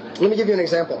that. Let me give you an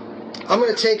example. I'm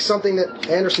going to take something that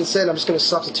Anderson said, and I'm just going to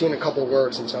substitute in a couple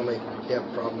words and tell me if you have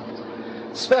a problem.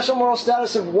 Special moral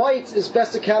status of whites is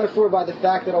best accounted for by the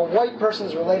fact that a white person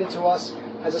is related to us,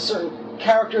 has a certain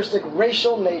characteristic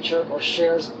racial nature, or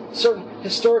shares certain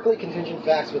historically contingent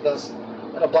facts with us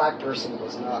that a black person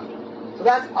does not. So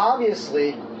that's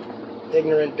obviously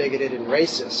ignorant, bigoted, and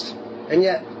racist. And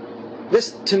yet,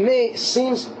 this, to me,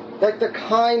 seems like the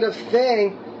kind of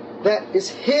thing that is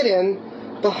hidden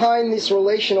behind this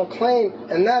relational claim,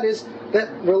 and that is that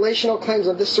relational claims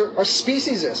of this sort are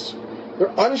speciesist. They're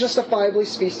unjustifiably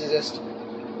speciesist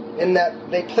in that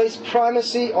they place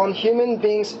primacy on human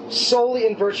beings solely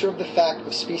in virtue of the fact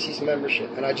of species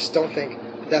membership. And I just don't think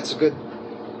that's a good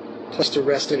place to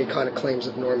rest any kind of claims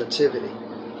of normativity.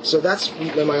 So that's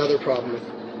my other problem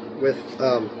with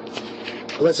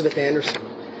Elizabeth Anderson.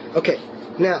 Okay,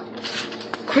 now,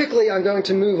 quickly I'm going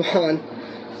to move on.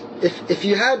 If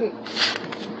you hadn't,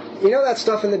 that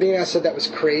stuff in the beginning I said that was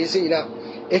crazy?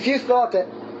 If you thought that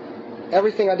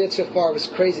everything I did so far was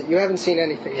crazy, you haven't seen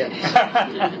anything yet.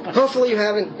 Hopefully you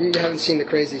haven't seen the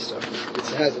crazy stuff.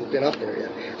 It hasn't been up there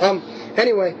yet.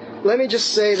 Anyway, let me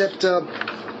just say that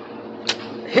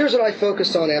here's what I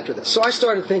focused on after this. So I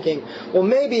started thinking, well,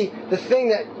 maybe the thing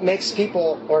that makes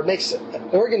people, or makes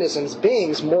organisms,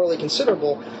 beings, morally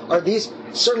considerable are these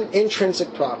certain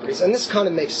intrinsic properties. And this kind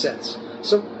of makes sense.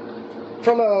 So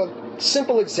from a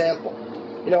simple example,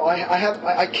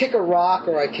 I kick a rock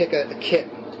or I kick a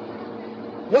kitten.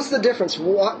 What's the difference?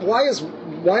 Why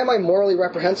am I morally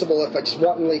reprehensible if I just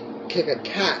wantonly kick a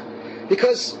cat?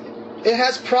 Because it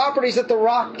has properties that the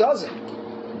rock doesn't.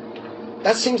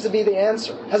 That seems to be the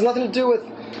answer. It has nothing to do with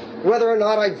whether or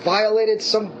not I violated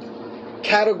some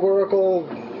categorical,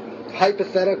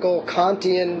 hypothetical,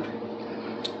 Kantian,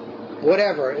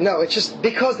 whatever. No, it's just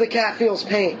because the cat feels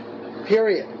pain.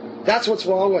 Period. That's what's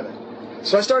wrong with it.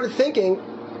 So I started thinking,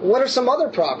 what are some other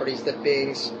properties that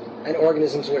beings and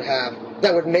organisms would have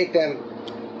that would make them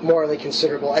morally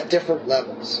considerable at different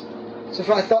levels. So if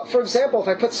I thought, for example, if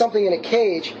I put something in a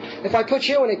cage, if I put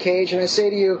you in a cage and I say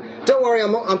to you, don't worry,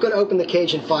 I'm going to open the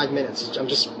cage in 5 minutes. I'm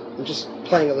just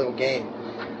playing a little game.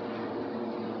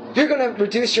 You're going to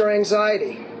reduce your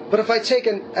anxiety. But if I take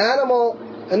an animal,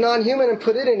 a non-human, and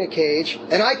put it in a cage,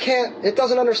 and it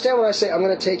doesn't understand when I say, I'm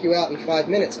going to take you out in 5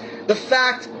 minutes. The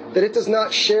fact that it does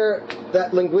not share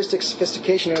that linguistic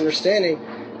sophistication and understanding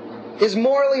is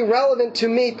morally relevant to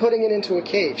me putting it into a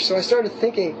cage. So I started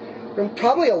thinking, there are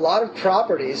probably a lot of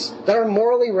properties that are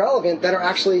morally relevant that are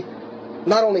actually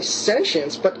not only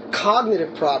sentience, but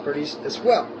cognitive properties as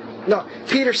well. Now,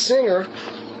 Peter Singer,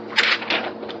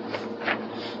 I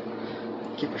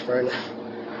keep referring to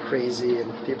crazy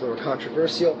and people who are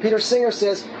controversial. Peter Singer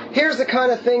says, here's the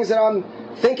kind of things that I'm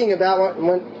thinking about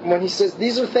when he says,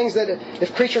 these are things that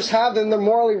if creatures have them, they're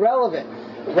morally relevant.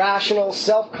 Rational,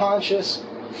 self-conscious,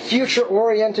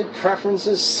 future-oriented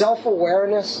preferences,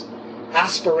 self-awareness,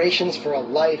 aspirations for a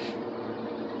life,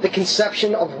 the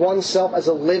conception of oneself as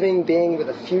a living being with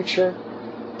a future,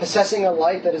 possessing a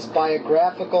life that is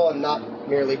biographical and not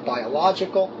merely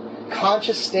biological,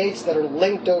 conscious states that are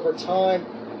linked over time,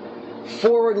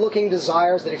 forward-looking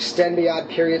desires that extend beyond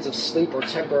periods of sleep or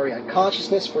temporary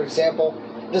unconsciousness, for example,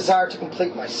 a desire to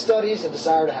complete my studies, a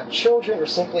desire to have children, or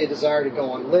simply a desire to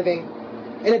go on living,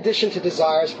 in addition to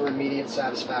desires for immediate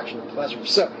satisfaction or pleasure.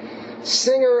 So,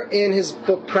 Singer, in his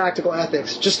book Practical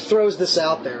Ethics, just throws this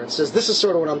out there and says, this is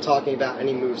sort of what I'm talking about, and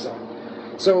he moves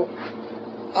on. So,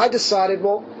 I decided,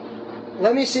 well,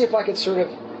 let me see if I can sort of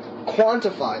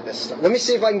quantify this stuff. Let me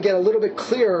see if I can get a little bit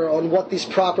clearer on what these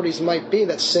properties might be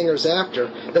that Singer's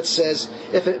after, that says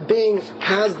if a being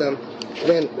has them,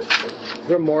 then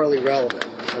they're morally relevant.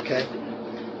 Okay?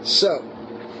 So,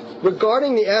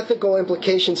 regarding the ethical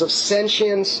implications of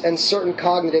sentience and certain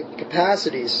cognitive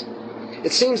capacities,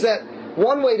 it seems that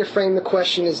one way to frame the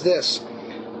question is this: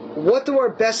 what do our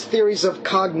best theories of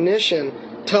cognition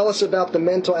tell us about the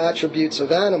mental attributes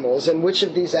of animals, and which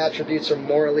of these attributes are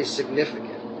morally significant?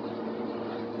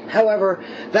 However,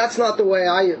 that's not the way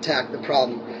I attack the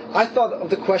problem. I thought of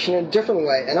the question in a different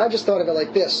way, and I just thought of it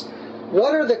like this.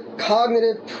 What are the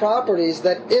cognitive properties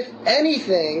that, if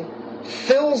anything,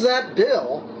 fills that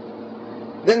bill,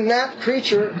 then that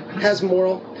creature has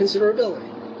moral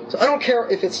considerability? So I don't care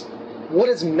if it's what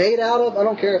it's made out of, I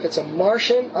don't care if it's a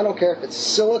Martian, I don't care if it's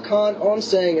silicon. All I'm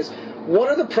saying is, what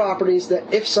are the properties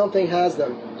that, if something has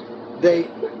them,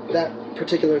 that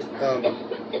particular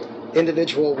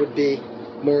individual would be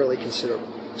morally considerable?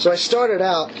 So I started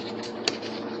out,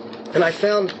 and I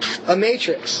found a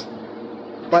matrix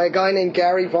by a guy named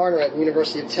Gary Varner at the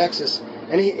University of Texas,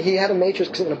 and he had a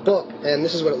matrix in a book, and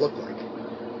this is what it looked like.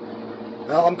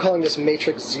 Now, I'm calling this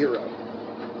Matrix 0.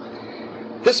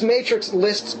 This matrix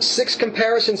lists 6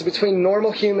 comparisons between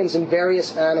normal humans and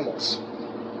various animals.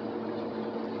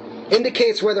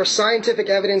 Indicates whether scientific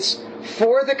evidence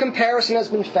for the comparison has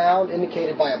been found,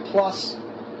 indicated by a plus.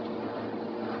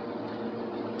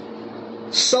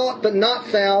 Sought but not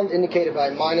found, indicated by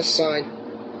a minus sign.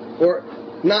 Or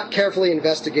not carefully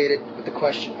investigated, with the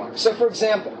question mark. So, for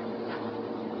example,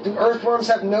 do earthworms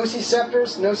have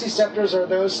nociceptors? Nociceptors are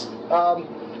those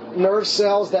nerve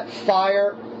cells that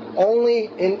fire only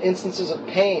in instances of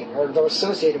pain, or they're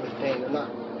associated with pain. They're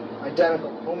not identical.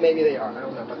 Well, maybe they are. I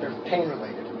don't know, but they're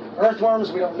pain-related.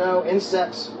 Earthworms, we don't know.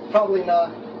 Insects, probably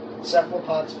not.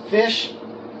 Cephalopods, fish,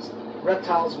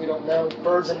 reptiles, we don't know.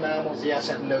 Birds and mammals, yes,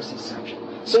 have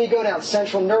nociception. So you go down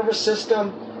central nervous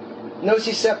system,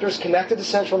 nociceptors connected to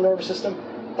central nervous system,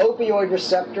 opioid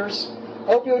receptors.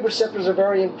 Opioid receptors are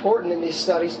very important in these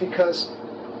studies because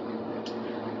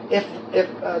if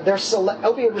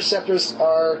opioid receptors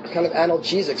are kind of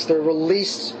analgesics, they're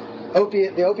released. The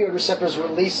opioid receptors are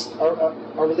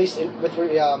released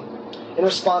in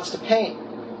response to pain,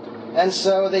 and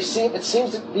so it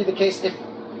seems to be the case if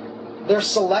they're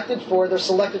selected for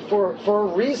a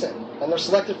reason, and they're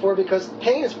selected for because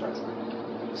pain is present.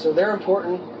 So they're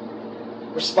important.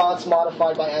 Response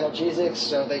modified by analgesics,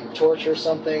 so they torture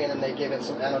something and then they give it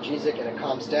some analgesic and it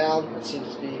calms down. It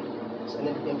seems to be an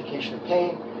indication of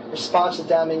pain. Response to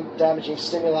damaging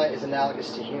stimuli is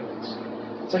analogous to humans.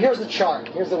 So here's the chart.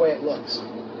 Here's the way it looks.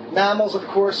 Mammals, of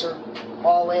course, are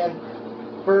all in.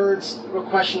 Birds, a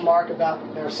question mark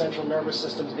about their central nervous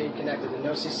systems being connected to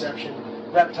nociception.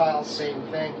 Reptiles, same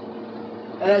thing.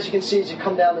 And as you can see, as you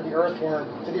come down to the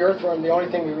earthworm, the only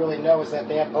thing we really know is that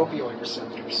they have opioid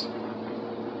receptors.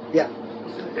 Yeah.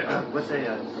 What's a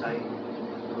site?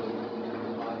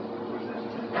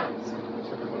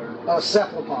 Oh,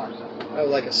 cephalopod. Oh,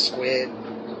 like a squid,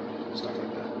 stuff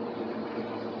like that.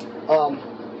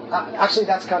 actually,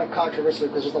 that's kind of controversial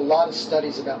because there's a lot of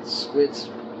studies about squids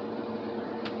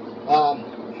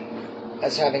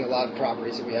as having a lot of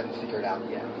properties that we haven't figured out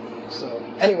yet. So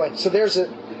anyway, so there's a...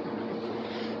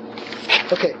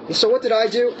 Okay, so what did I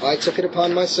do? I took it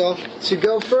upon myself to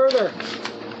go further.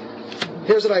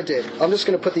 Here's what I did. I'm just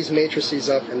going to put these matrices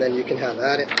up, and then you can have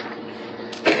at it.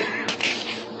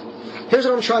 Here's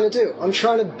what I'm trying to do. I'm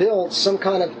trying to build some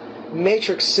kind of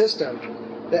matrix system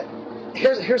that...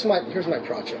 Here's my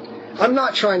project. I'm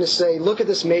not trying to say, look at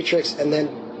this matrix, and then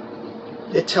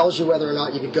it tells you whether or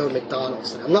not you can go to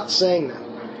McDonald's. I'm not saying that.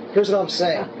 Here's what I'm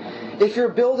saying. If you're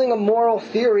building a moral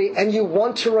theory and you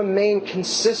want to remain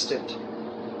consistent,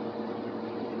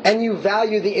 and you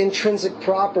value the intrinsic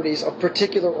properties of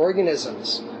particular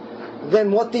organisms,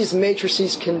 then what these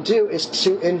matrices can do is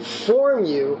to inform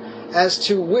you as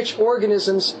to which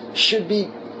organisms should be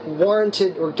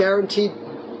warranted or guaranteed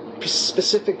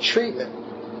specific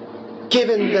treatment,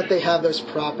 given that they have those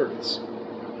properties.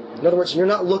 In other words, you're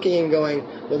not looking and going,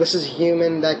 well, this is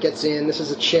human, that gets in, this is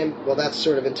a chimp, well, that's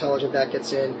sort of intelligent, that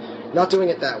gets in. Not doing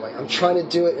it that way. I'm trying to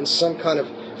do it in some kind of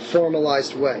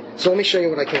formalized way. So let me show you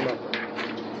what I came up with.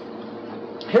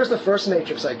 Here's the first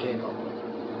matrix I came up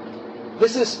with.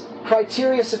 This is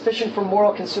criteria sufficient for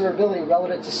moral considerability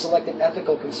relative to selected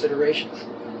ethical considerations.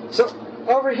 So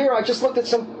over here, I just looked at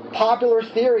some popular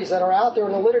theories that are out there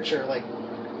in the literature, like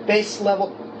base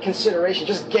level consideration,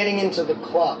 just getting into the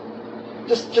club.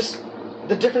 Just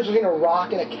the difference between a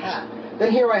rock and a cat.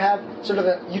 Then here I have sort of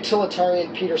a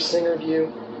utilitarian Peter Singer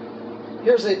view.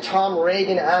 Here's a Tom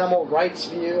Reagan animal rights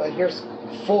view, and here's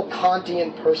full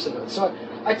Kantian personhood. So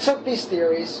I took these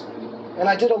theories, and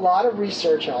I did a lot of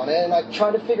research on it, and I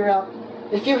tried to figure out,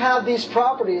 if you have these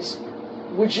properties,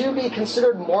 would you be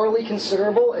considered morally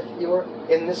considerable if you were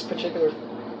in this particular,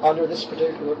 under this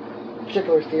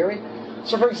particular theory?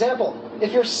 So for example,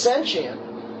 if you're sentient,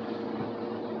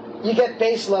 you get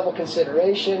base level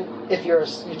consideration. If you're a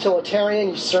utilitarian,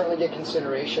 you certainly get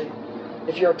consideration.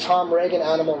 If you're a Tom Reagan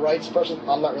animal rights person,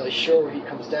 I'm not really sure where he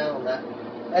comes down on that.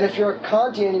 And if you're a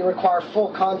Kantian, you require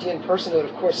full Kantian personhood.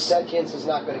 Of course, sentience is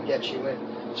not going to get you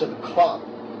into the club.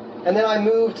 And then I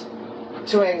moved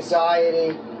to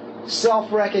anxiety,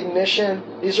 self-recognition.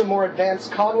 These are more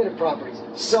advanced cognitive properties.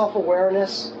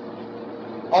 Self-awareness,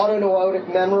 autonomotic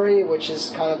memory, which is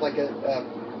kind of like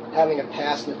having a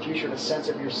past and a future and a sense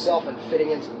of yourself and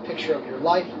fitting into the picture of your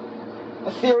life.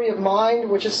 A theory of mind,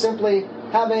 which is simply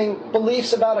having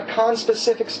beliefs about a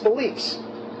conspecific beliefs.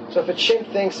 So if a chimp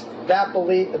thinks that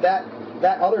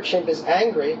other chimp is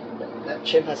angry, that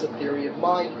chimp has a theory of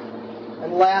mind.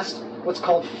 And last, what's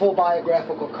called full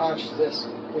biographical consciousness,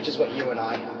 which is what you and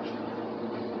I have.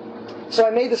 So I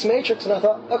made this matrix and I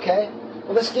thought, okay,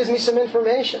 well, this gives me some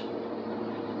information.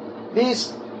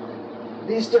 These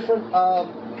different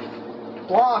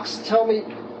blocks tell me,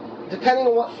 depending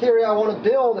on what theory I want to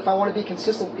build, if I want to be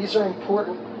consistent, these are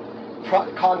important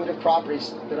cognitive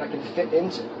properties that I can fit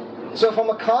into. So if I'm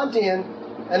a Kantian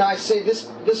and I say this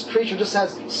creature just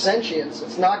has sentience,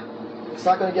 it's not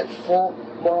going to get full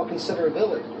moral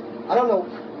considerability. I don't know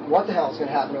what the hell is going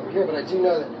to happen over here, but I do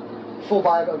know that full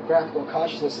biographical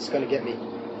consciousness is going to get me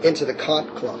into the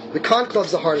Kant Club. The Kant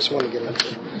Club's the hardest one to get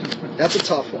into. That's a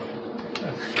tough one.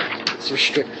 It's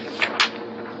restricted.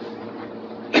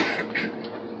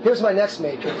 Here's my next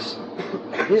matrix.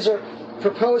 These are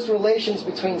proposed relations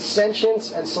between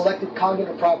sentience and selected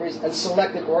cognitive properties and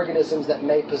selected organisms that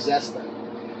may possess them.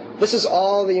 This is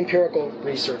all the empirical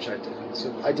research I did.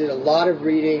 So I did a lot of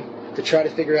reading to try to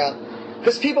figure out,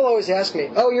 because people always ask me,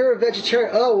 oh, you're a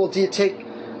vegetarian. Oh, well, do you take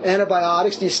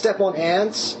antibiotics? Do you step on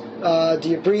ants? Do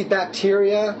you breathe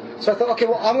bacteria? So I thought, okay,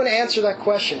 well, I'm going to answer that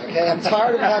question, okay? I'm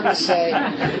tired of having to say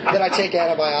that I take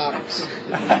antibiotics.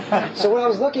 So what I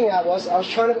was looking at was, I was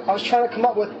trying to come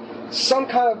up with some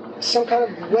kind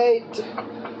of way to,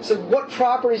 so what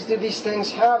properties do these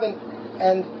things have,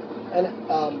 and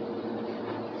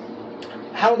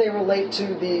how do they relate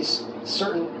to these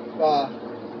certain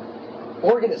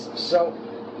organisms? So,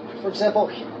 for example,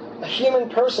 a human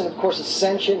person, of course, is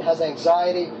sentient, has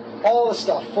anxiety, all the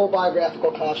stuff, full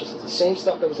biographical consciousness, the same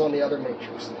stuff that was on the other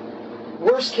matrix.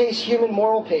 Worst case human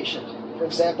moral patient, for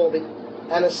example, the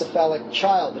anencephalic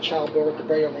child, the child born with the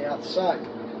brain on the outside.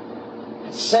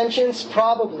 Sentience,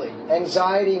 probably.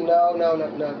 Anxiety, no, none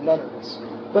of this.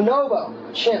 Bonobo,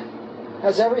 chimp,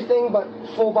 has everything but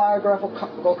full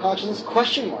biographical consciousness?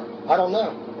 Question mark. I don't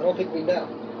know. I don't think we know.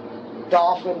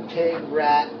 Dolphin, pig,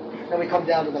 rat. Then we come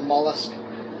down to the mollusk.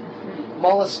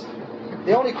 Mollusk,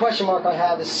 the only question mark I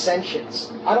have is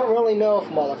sentience. I don't really know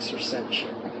if mollusks are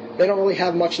sentient. They don't really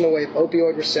have much in the way of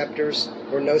opioid receptors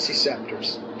or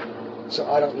nociceptors.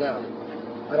 So I don't know.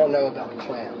 I don't know about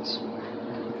clams.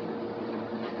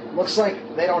 Looks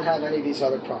like they don't have any of these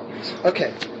other properties.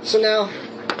 Okay, so now,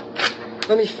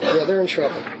 they're in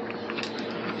trouble.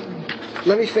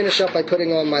 Let me finish up by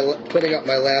putting up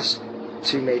my last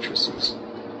two matrices.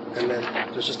 And then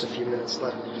there's just a few minutes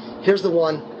left. Here's the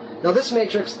one. Now this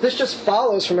matrix, this just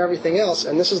follows from everything else,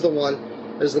 and this is the one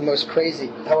that is the most crazy.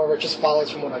 However, it just follows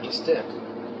from what I just did.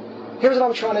 Here's what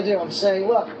I'm trying to do. I'm saying,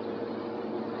 look,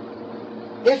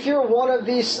 if you're one of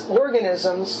these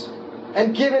organisms,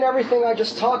 and given everything I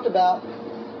just talked about,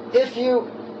 if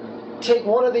you take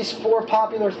one of these four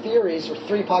popular theories, or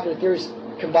three popular theories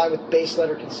combined with base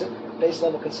level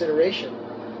consideration,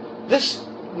 this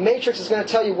matrix is going to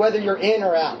tell you whether you're in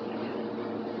or out.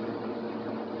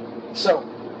 So,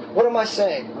 what am I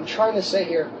saying? I'm trying to say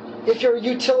here, if you're a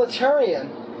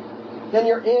utilitarian, then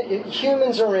you're in,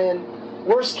 humans are in,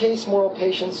 worst case moral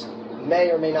patients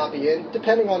may or may not be in,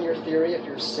 depending on your theory, if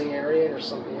you're Singerian or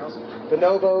something else.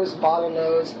 Bonobos,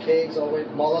 bottlenose, pigs, all the way,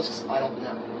 mollusks, I don't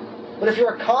know. But if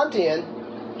you're a Kantian,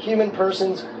 human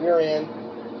persons, you're in,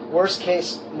 worst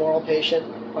case moral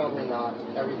patient, probably not,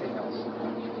 everything else.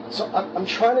 So I'm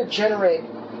trying to generate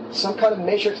some kind of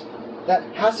matrix that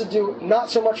has to do not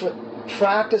so much with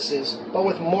practices, but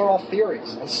with moral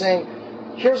theories. And saying,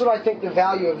 here's what I think the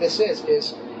value of this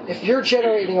is if you're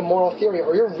generating a moral theory,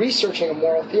 or you're researching a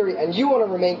moral theory, and you want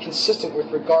to remain consistent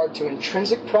with regard to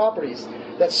intrinsic properties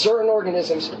that certain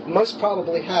organisms most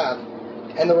probably have,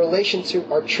 and the relation to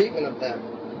our treatment of them,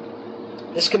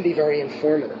 this can be very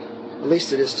informative. At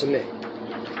least it is to me.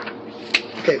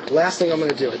 Okay, last thing I'm going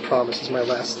to do, I promise, is my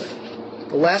last thing.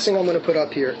 The last thing I'm going to put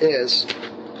up here is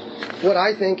what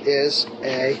I think is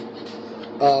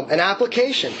an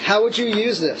application. How would you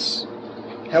use this?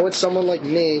 How would someone like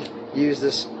me use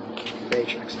this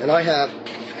matrix? And I have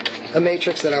a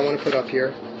matrix that I want to put up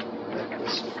here.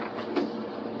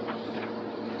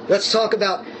 Let's talk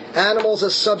about animals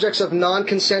as subjects of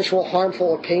non-consensual, harmful,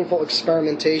 or painful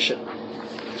experimentation.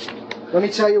 Let me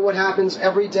tell you what happens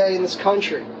every day in this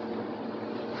country.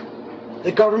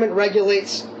 The government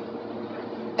regulates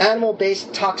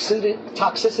animal-based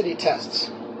toxicity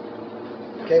tests.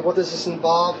 Okay, what does this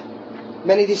involve?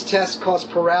 Many of these tests cause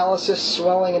paralysis,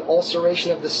 swelling, and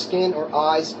ulceration of the skin or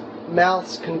eyes,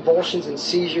 mouths, convulsions, and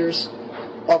seizures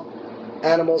of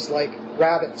animals like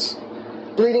rabbits,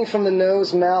 bleeding from the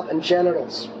nose, mouth, and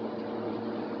genitals.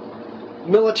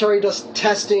 Military does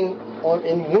testing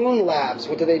in wound labs.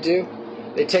 What do?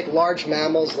 They take large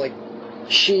mammals like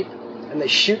sheep and they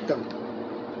shoot them.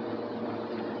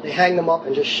 They hang them up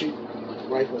and just shoot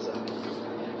rifles at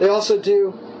them. They also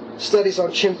do studies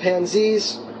on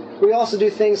chimpanzees. We also do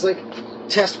things like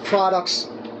test products,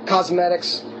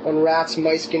 cosmetics on rats,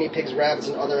 mice, guinea pigs, rabbits,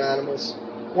 and other animals.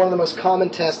 One of the most common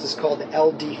tests is called the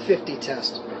LD50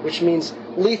 test, which means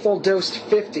lethal dosed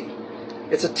 50.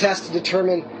 It's a test to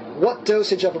determine what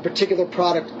dosage of a particular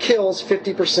product kills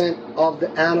 50% of the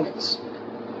animals.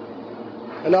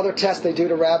 Another test they do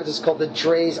to rabbits is called the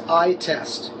Dre's eye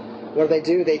test. What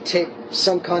do? They take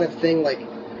some kind of thing like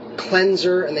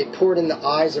cleanser and they pour it in the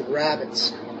eyes of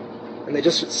rabbits. And they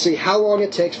just see how long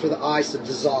it takes for the eyes to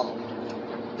dissolve.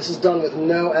 This is done with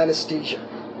no anesthesia.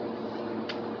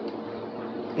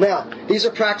 Now, these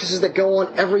are practices that go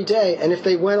on every day, and if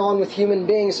they went on with human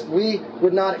beings, we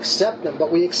would not accept them, but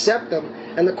we accept them,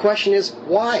 and the question is,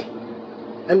 why?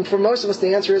 And for most of us,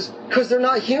 the answer is, because they're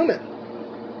not human.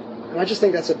 And I just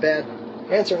think that's a bad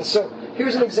answer. And so,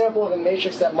 here's an example of a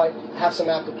matrix that might have some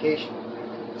application.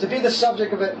 To be the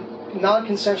subject of a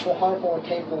non-consensual, harmful, and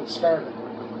painful experiment.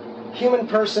 Human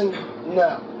person,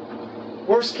 no.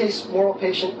 Worst case moral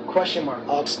patient, question mark.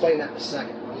 I'll explain that in a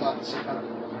second. I'm not some kind of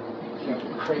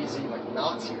crazy like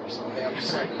Nazi or something. I'm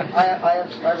just saying I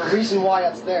have a reason why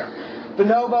that's there.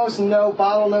 Bonobos, no.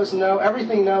 Bottlenose, no.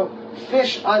 Everything, no.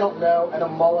 Fish, I don't know. And a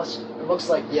mollusk, it looks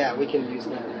like, yeah, we can use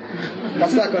that.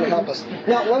 That's not going to help us.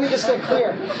 Now, let me just get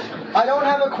clear. I don't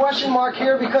have a question mark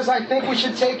here because I think we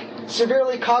should take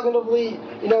severely cognitively,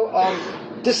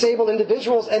 disabled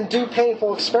individuals and do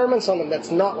painful experiments on them. That's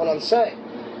not what I'm saying.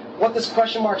 What this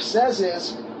question mark says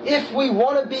is, if we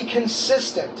want to be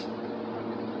consistent,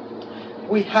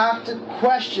 we have to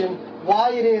question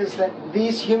why it is that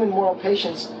these human moral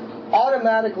patients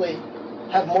automatically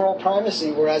have moral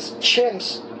primacy, whereas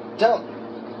chimps don't.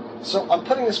 So I'm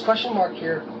putting this question mark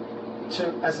here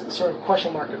as a sort of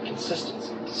question mark of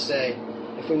consistency, to say,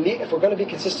 if we're going to be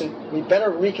consistent, we better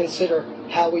reconsider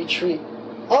how we treat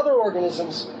other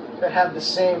organisms that have the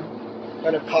same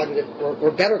kind of cognitive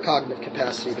or better cognitive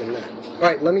capacity than that. All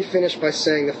right, let me finish by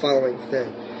saying the following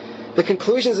thing. The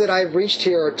conclusions that I've reached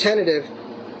here are tentative,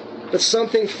 but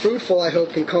something fruitful, I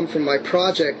hope, can come from my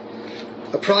project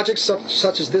A project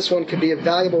such as this one could be a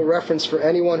valuable reference for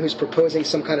anyone who's proposing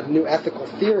some kind of new ethical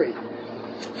theory.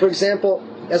 For example,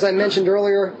 as I mentioned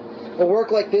earlier, a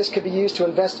work like this could be used to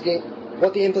investigate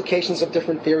what the implications of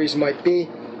different theories might be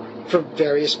for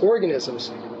various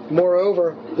organisms.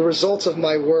 Moreover, the results of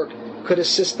my work could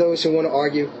assist those who want to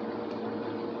argue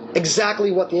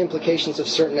exactly what the implications of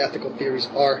certain ethical theories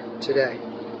are today.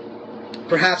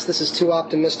 Perhaps this is too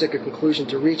optimistic a conclusion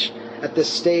to reach at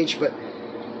this stage, but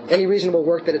any reasonable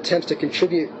work that attempts to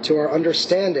contribute to our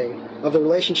understanding of the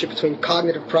relationship between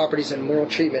cognitive properties and moral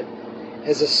treatment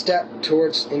is a step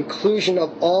towards inclusion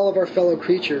of all of our fellow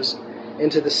creatures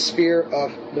into the sphere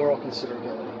of moral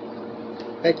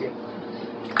considerability. Thank you.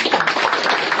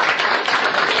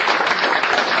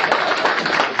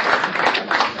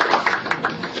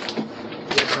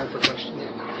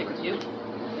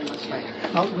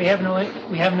 We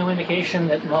have no indication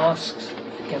that mollusks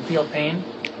can feel pain.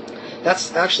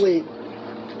 That's actually,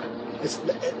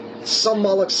 some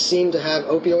mollusks seem to have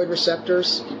opioid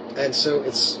receptors, and so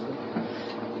it's.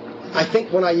 I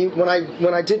think when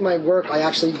I did my work, I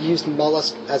actually used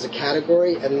mollusk as a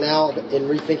category, and now in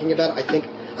rethinking about it, I think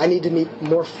I need to be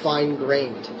more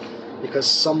fine-grained, because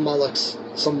some mollusks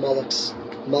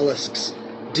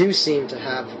do seem to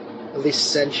have at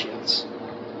least sentience,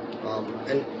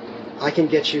 and I can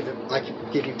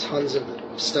give you tons of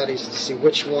studies to see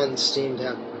which ones seem to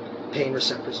have pain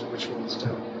receptors and which ones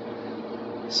don't.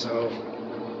 So,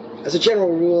 as a general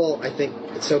rule, I think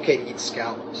it's okay to eat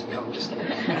scallops. No, I'm just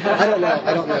kidding. I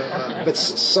don't know. But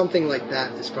something like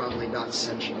that is probably not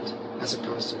sentient, as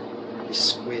opposed to these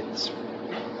squids.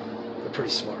 They're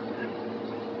pretty smart.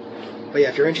 But yeah,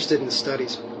 if you're interested in the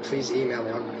studies, please email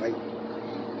me.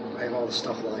 I have all the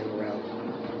stuff lying around.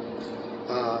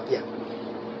 Yeah.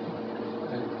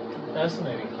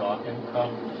 Fascinating talk, and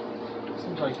it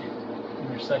seems like in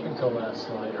your second to last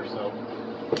slide or so,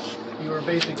 you were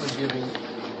basically giving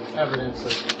evidence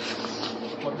of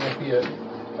what might be a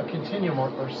continuum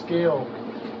or scale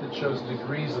that shows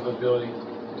degrees of ability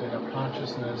to have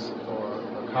consciousness or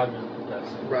cognitive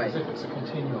capacity. Right. As if it's a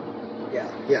continuum. Yeah.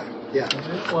 And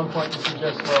then at one point you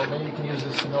suggest, well, maybe you can use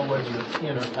this to know whether you're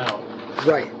in or out.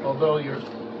 Right. Although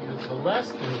the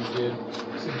last thing you did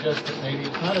suggests that maybe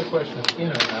it's not a question of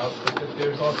in or out, but that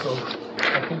there's also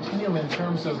a continuum in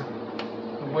terms of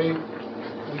the way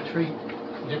we treat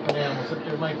different animals. That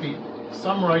there might be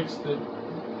some rights that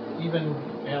even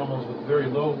animals with very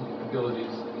low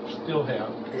abilities still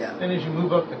have. Yeah. Then as you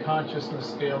move up the consciousness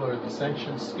scale or the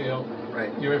sentience scale,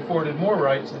 Right. you're afforded more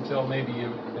rights until maybe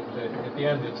at the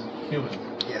end it's human.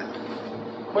 Yeah.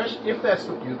 If that's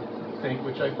what you think,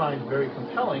 which I find very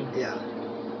compelling, Yeah.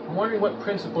 I'm wondering what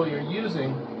principle you're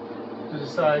using to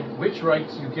decide which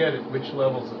rights you get at which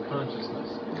levels of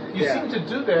consciousness. You Yeah. seem to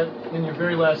do that in your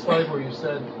very last slide where you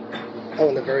said, Oh,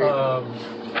 in the very. I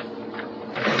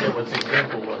forget what the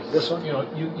example was. This one? You know,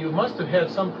 you must have had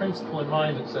some principle in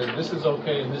mind that said this is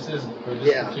okay and this isn't for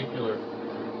this particular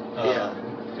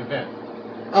event.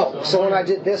 Oh, so when I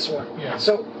did this one. Yeah.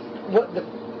 So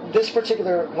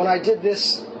when I did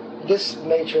this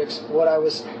matrix, what I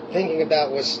was thinking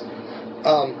about was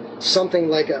something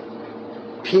like a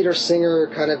Peter Singer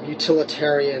kind of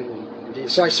utilitarian view.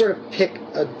 So I sort of pick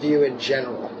a view in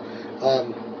general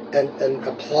and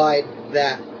applied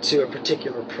that to a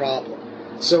particular problem.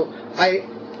 So I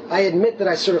admit that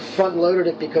I sort of front-loaded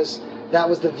it because that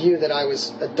was the view that I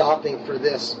was adopting for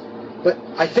this. But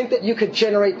I think that you could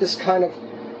generate this kind of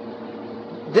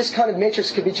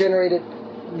matrix could be generated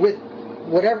with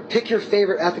whatever, pick your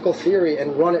favorite ethical theory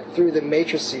and run it through the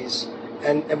matrices,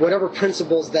 and whatever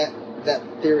principles that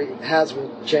theory has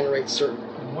will generate certain.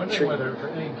 I'm wondering whether for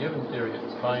any given theory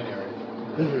it's binary.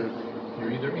 Mm-hmm.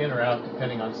 You're either in or out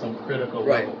depending on some critical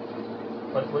level.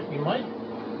 But what you might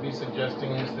be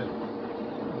suggesting is that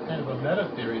kind of a meta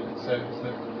theory that says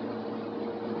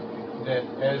that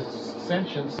as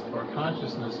sentience or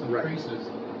consciousness increases,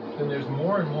 then there's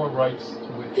more and more rights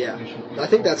to which you should be. I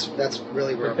think that's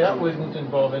really where. But that wouldn't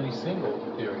involve any single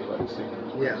theory like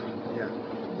Singer's. Yeah.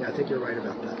 I think you're right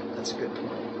about that. That's a good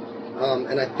point.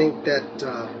 And I think that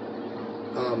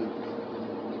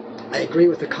I agree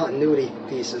with the continuity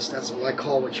thesis. That's what I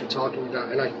call what you're talking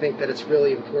about, and I think that it's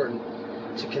really important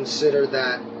to consider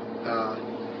that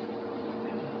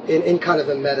in kind of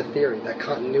a meta theory, that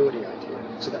continuity idea.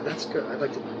 So that's good. I'd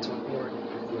like to talk more about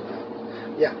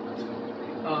it. Yeah.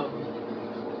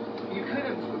 You kind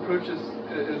of approach this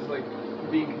as like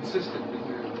being consistent in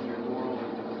your moral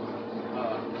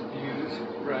views,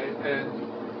 right? And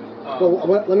well,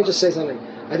 let me just say something.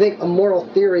 I think a moral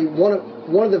theory, one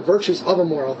of the virtues of a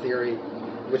moral theory,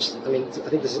 which I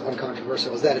think this is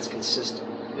uncontroversial, is that it's consistent.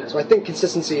 Yeah. So I think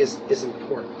consistency is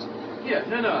important. Yeah,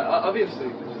 no,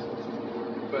 obviously,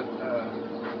 but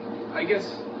I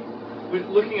guess with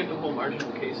looking at the whole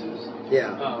marginal cases.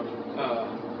 Yeah.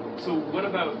 So what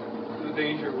about the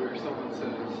danger where someone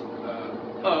says,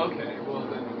 "Oh, okay, well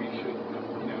then we should,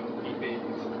 eat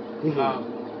babies,"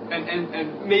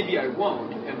 and maybe I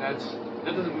won't, and that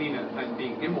doesn't mean that I'm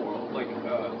being immoral. Like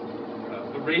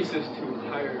the racist who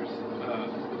hires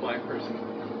the black person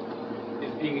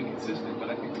is being inconsistent, but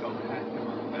I think they'll pat him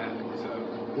on the back. So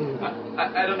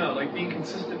I don't know, like being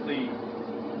consistently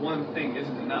one thing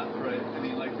isn't enough, right? I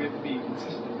mean, like we have to be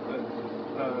consistent, but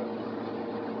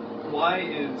why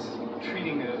is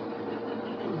treating an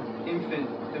infant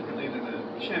differently than a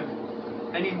chimp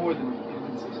any more than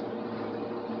inconsistent?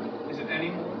 Is it any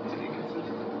more than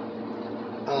inconsistent?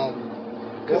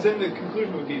 Because then the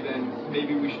conclusion would be then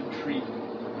maybe we should treat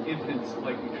infants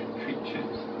like we should treat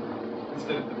chimps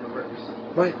instead of the reverse.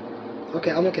 Right.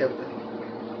 Okay, I'm okay with that.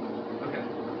 Okay.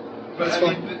 But That's I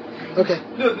fine. mean, Okay.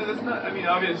 No, that's not. I mean,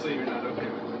 obviously you're not okay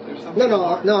with it. There's something.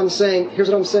 No. I'm saying. Here's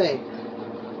what I'm saying.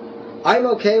 I'm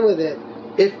okay with it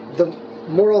if the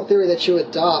moral theory that you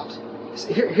adopt.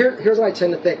 Here's what I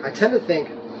tend to think. I tend to think.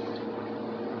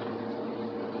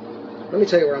 Let me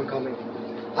tell you where I'm coming from.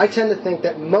 I tend to think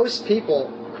that most people,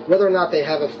 whether or not they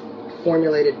have a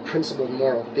formulated principled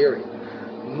moral theory,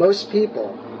 most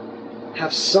people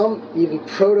have some even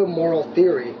proto-moral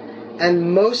theory,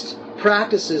 and most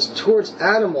practices towards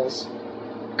animals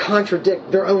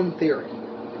contradict their own theory.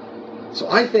 So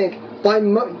I think by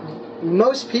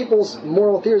most people's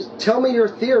moral theories, tell me your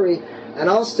theory, and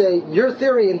I'll say your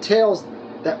theory entails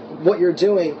that what you're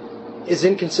doing is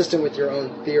inconsistent with your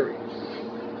own theory.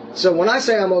 So when I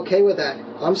say I'm okay with that,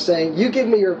 I'm saying you give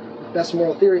me your best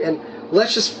moral theory, and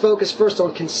let's just focus first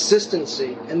on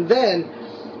consistency, and then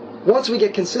once we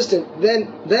get consistent,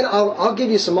 then I'll give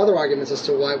you some other arguments as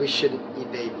to why we shouldn't eat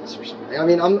babies or something. I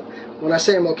mean, when I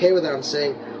say I'm okay with that, I'm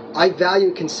saying I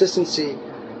value consistency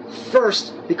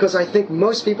first because I think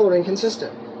most people are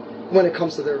inconsistent when it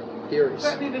comes to their theories.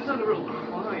 But, I mean, there's not a real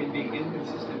crime being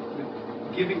inconsistent with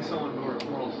giving someone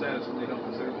moral status when they don't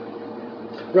deserve it.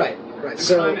 Right. The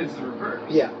crime is the reverse.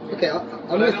 Yeah. Okay. I'm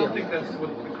but with I you. don't think that's what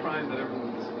the crime that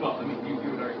everyone's. Well, I mean, you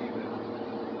would argue that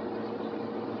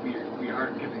we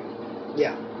aren't giving.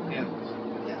 Yeah. Animals.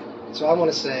 Yeah. So I want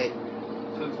to say.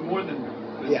 So it's more than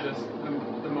just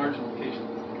the marginal cases.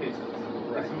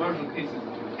 Right. It's the marginal cases,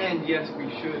 and yes, we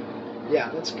should. Yeah,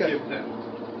 that's good. Give them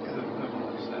the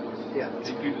moral status. Yeah, that's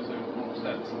they do deserve moral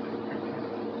status.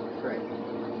 Great.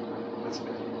 That's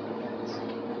good.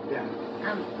 Yeah.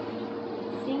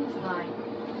 Seems like a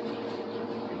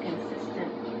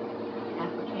consistent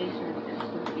application of this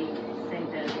would be to say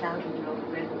that a 1,000-year-old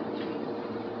redwood tree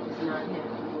does not have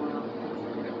moral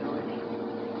considerability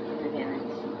other than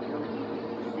its ability to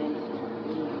extend its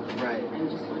being. Right. I'm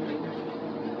just wondering how you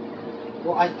feel about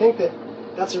Well, I think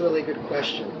that's a really good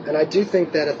question, and I do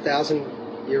think that a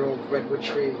 1,000-year-old redwood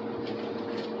tree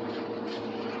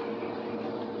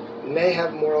may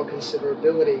have moral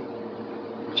considerability,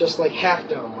 just like Half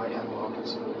Dome might have moral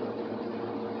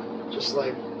considerability, just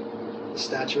like the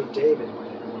Statue of David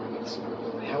might have moral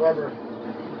considerability. However,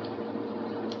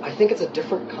 I think it's a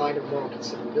different kind of moral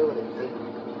considerability.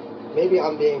 And maybe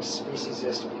I'm being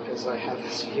speciesist because I have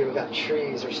this view about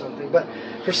trees or something, but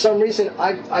for some reason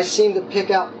I seem to pick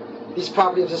out these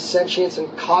properties of sentience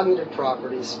and cognitive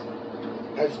properties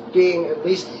as being at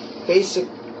least basic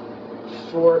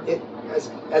for it,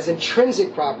 as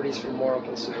intrinsic properties for moral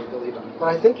considerability. But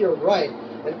I think you're right,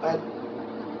 and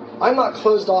I'm not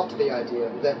closed off to the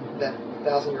idea that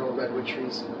 1,000-year-old redwood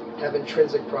trees have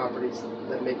intrinsic properties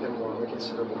that make them morally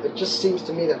considerable. It just seems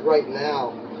to me that right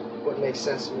now, what makes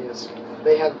sense to me is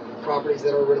they have properties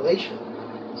that are relational.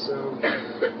 So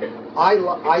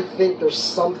I think there's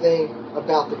something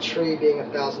about the tree being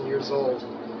 1,000 years old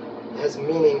that has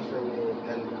meaning for me,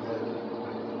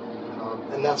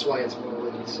 and that's why it's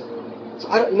morally considerable. So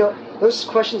I don't, those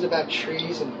questions about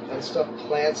trees and stuff,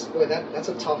 plants, boy, that's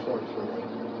a tough one for me.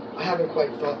 I haven't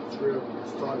quite thought it through,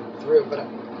 but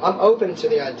I'm open to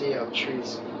the idea of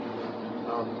trees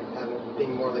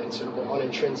being morally considerable on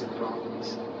intrinsic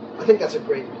properties. I think that's a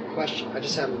great question. I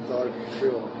just haven't thought it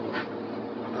through.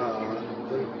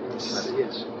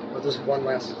 Yes. Well, there's one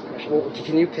last question. Well,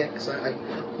 can you pick? Cause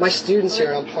my students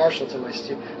here, I'm partial to my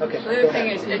students. Okay. The other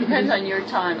thing is, it depends on your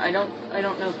time. I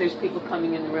don't know if there's people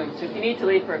coming in the room. So if you need to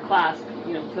leave for a class,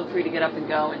 feel free to get up and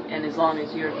go. And as long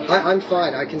as you're here, I'm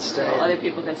fine. I can stay. Other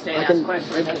people can stay and ask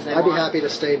questions as they want. I'd be happy to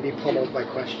stay and be pummeled by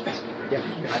questions. Yeah.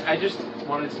 I just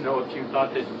wanted to know if you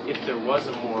thought that if there was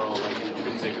a moral, like an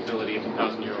intrinsic ability of a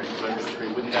 1,000-year-old clever tree,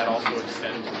 wouldn't that also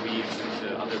extend to weeds and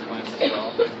to other plants as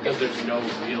well? Because there's no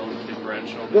real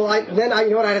differential. Well, you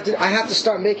know what I have to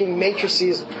start making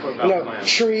matrices,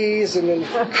 trees and then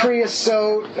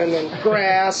creosote and then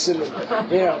grass and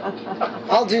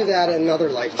I'll do that in another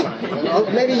lifetime.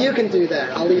 Maybe you can do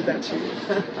that. I'll leave that to you.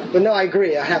 But no, I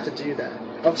agree. I have to do that.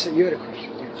 Oh, so you had a question.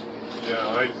 Yeah,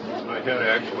 I had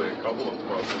actually a couple of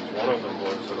questions. One of them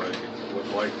was that I would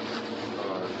like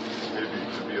maybe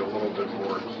to be a little bit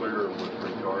more clear with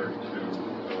regard to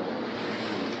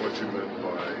what you meant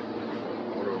by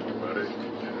automimetic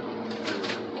and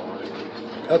theory of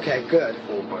mind. Okay, good.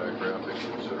 Full biographic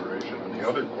consideration. And the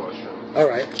other question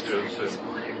is that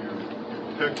you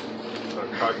picked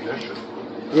cognition.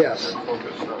 Yes. And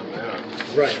focused on that.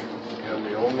 Right. And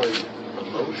the only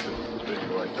emotion that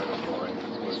you identified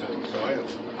was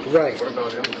anxiety. Right. What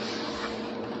about empathy?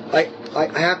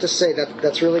 I have to say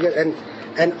that's really good, and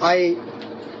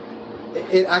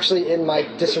actually in my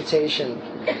dissertation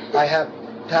I have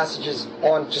passages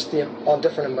on on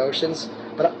different emotions.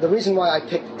 But the reason why I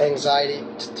picked anxiety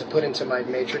to put into my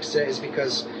matrix today is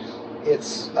because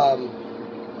it's an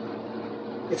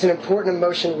important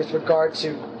emotion with regard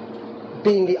to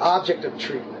being the object of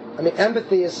treatment. I mean,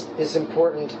 empathy is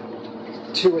important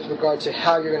too with regard to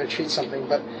how you're going to treat something.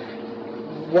 But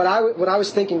what I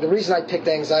was thinking, the reason I picked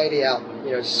anxiety out,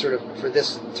 sort of for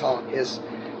this talk, is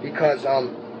because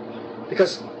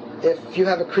if you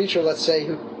have a creature, let's say,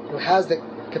 who has the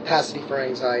capacity for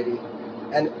anxiety,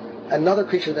 and another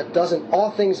creature that doesn't,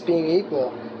 all things being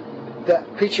equal, that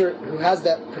creature who has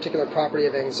that particular property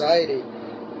of anxiety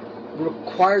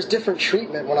requires different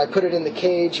treatment when I put it in the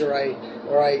cage or I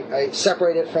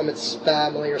separate it from its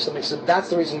family or something. So that's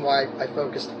the reason why I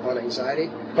focused on anxiety.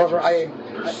 However,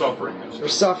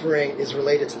 suffering is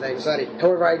related to the anxiety.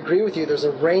 However, I agree with you. There's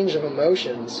a range of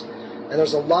emotions, and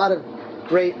there's a lot of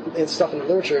great stuff in the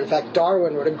literature. In fact,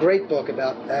 Darwin wrote a great book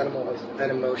about animals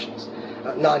and emotions,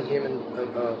 non-human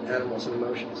animals and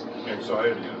emotions.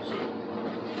 Anxiety is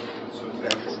a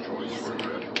natural choice for a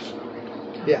graduate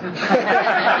student. Yeah.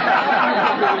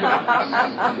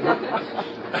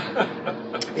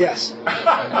 Yes.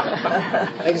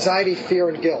 Anxiety, fear,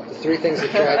 and guilt. The three things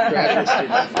that drive graduate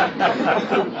students.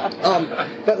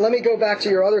 But let me go back to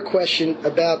your other question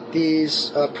about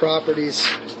these properties,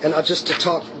 and just to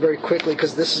talk very quickly,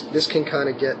 because this can kind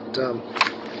of get,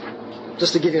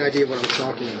 just to give you an idea of what I'm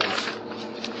talking about.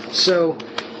 So,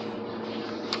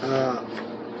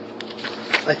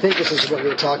 I think this is what we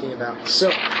were talking about.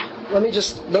 So, let me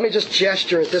just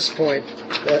gesture at this point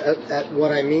at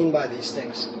what I mean by these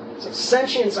things. So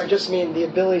sentience, I just mean the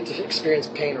ability to experience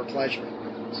pain or pleasure.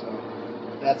 So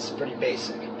that's pretty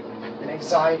basic. And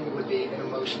anxiety would be an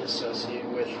emotion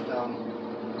associated with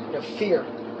fear,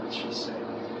 let's just say.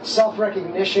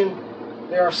 Self-recognition,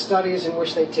 there are studies in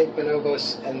which they take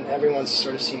bonobos, and everyone's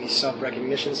sort of seen these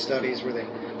self-recognition studies where they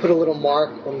put a little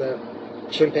mark on the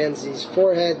chimpanzee's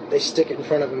forehead, they stick it in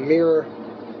front of a mirror,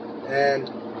 and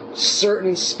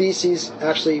certain species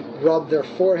actually rub their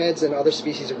foreheads and other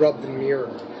species rub the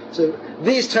mirror. So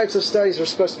these types of studies are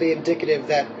supposed to be indicative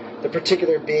that the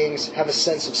particular beings have a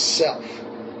sense of self.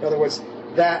 In other words,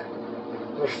 that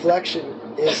reflection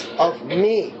is of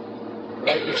me,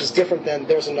 right? Which is different than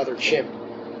there's another chimp.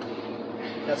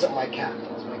 That's what my cat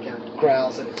does. My cat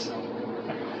growls at itself.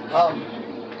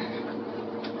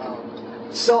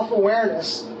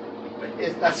 Self-awareness,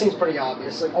 that seems pretty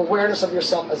obvious. Like awareness of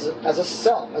yourself as a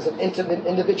self, as an intimate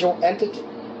individual entity.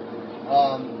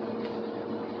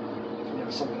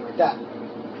 Something like that.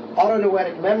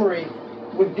 Autonoetic memory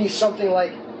would be something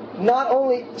like, not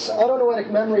only, so autonoetic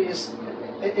memory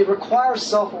it requires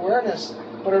self-awareness,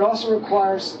 but it also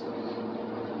requires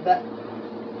that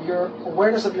your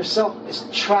awareness of yourself is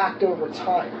tracked over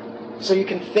time. So you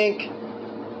can think,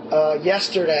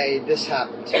 yesterday this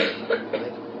happened to me.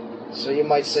 Right? So you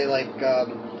might say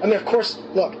of course,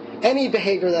 look, any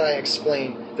behavior that I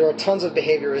explain, there are tons of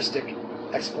behavioristic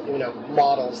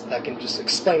models that can just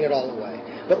explain it all away.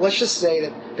 But let's just say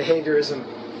that behaviorism,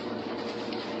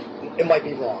 it might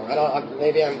be wrong.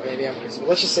 Maybe I'm crazy. But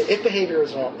let's just say if behavior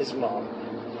is wrong,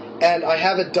 and I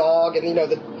have a dog, and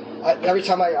every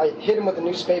time I hit him with a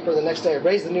newspaper, the next day I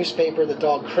raise the newspaper, the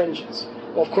dog cringes.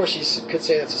 Well, of course, you could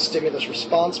say that's a stimulus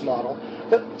response model.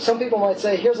 But some people might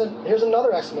say, here's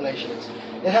another explanation.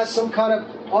 It has some kind of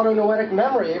autonoetic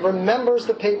memory. It remembers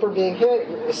the paper being hit,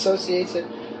 it associates it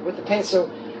with the pain. So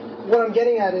what I'm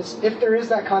getting at is, if there is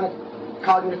that kind of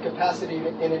cognitive capacity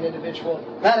in an individual,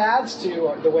 that adds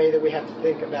to the way that we have to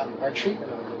think about our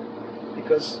treatment of it.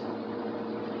 Because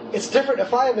it's different.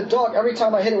 If I have a dog, every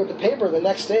time I hit it with the paper, the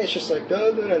next day it's just like,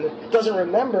 duh, duh, and it doesn't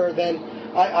remember, then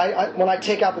when I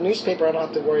take out the newspaper, I don't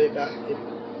have to worry about it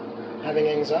having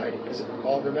anxiety, because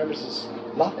all it remembers is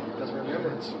nothing. It doesn't remember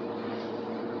it.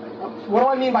 What do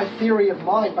I mean by theory of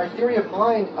mind? By theory of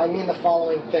mind, I mean the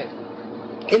following thing.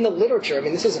 In the literature, I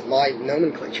mean, this isn't my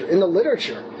nomenclature. In the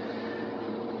literature,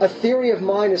 a theory of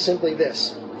mind is simply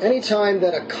this. Anytime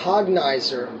that a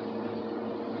cognizer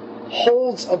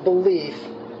holds a belief,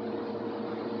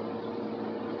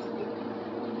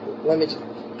 let me just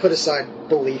put aside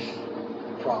belief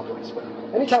problems, but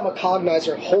anytime a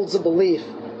cognizer holds a belief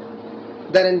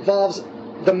that involves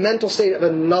the mental state of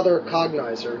another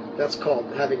cognizer, that's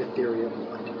called having a theory of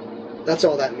mind. That's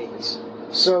all that means.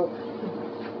 So,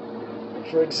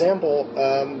 for example,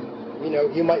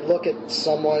 you might look at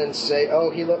someone and say,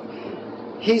 "Oh,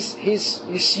 you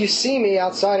see me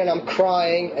outside and I'm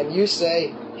crying," and you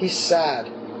say he's sad.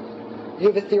 You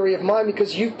have a theory of mind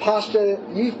because you've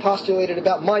postulated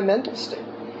about my mental state.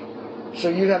 So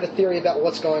you have a theory about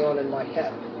what's going on in my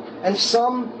head. And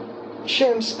some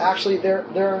chimps, actually, there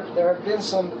have been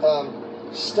some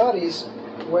studies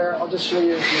where, I'll just show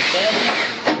you an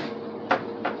example.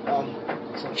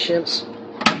 Some chimps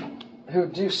who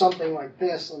do something like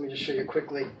this. Let me just show you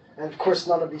quickly. And of course,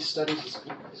 none of these studies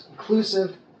is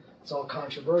conclusive. It's all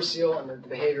controversial, and the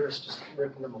behavior is just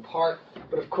ripping them apart.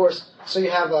 But of course, so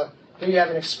you have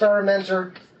an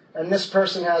experimenter, and this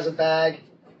person has a bag,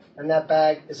 and that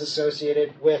bag is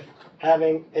associated with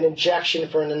having an injection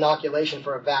for an inoculation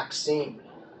for a vaccine,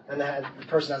 and the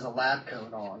person has a lab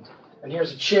coat on. And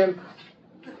here's a chimp,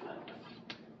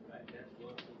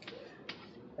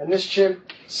 and this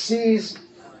chimp sees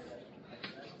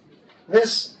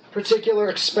this particular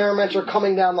experimenter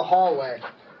coming down the hallway.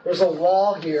 There's a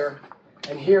wall here,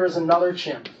 and here is another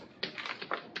chimp.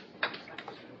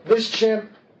 This chimp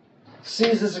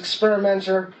sees this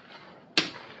experimenter,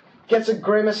 gets a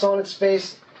grimace on its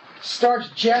face, starts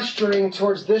gesturing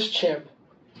towards this chimp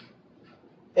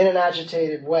in an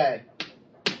agitated way.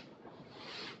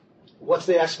 What's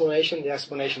the explanation? The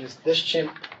explanation is this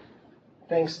chimp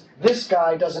thinks this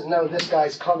guy doesn't know this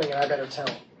guy's coming and I better tell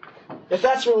him. If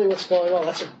that's really what's going on,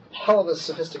 that's a hell of a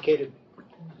sophisticated,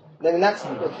 then that's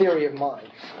the theory of mind.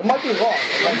 It might be wrong.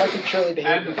 It might be purely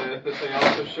behavioral. Add to that they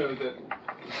also show that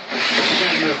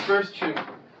when the first chimp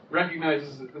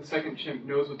recognizes that the second chimp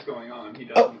knows what's going on, he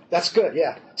doesn't. Oh, that's good,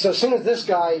 yeah. So as soon as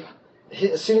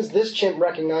this chimp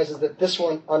recognizes that this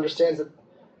one understands that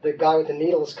the guy with the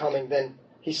needle is coming, then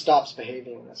he stops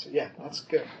behaving. That's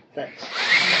good. Thanks.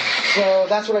 So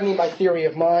that's what I mean by theory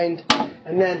of mind.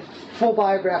 And then full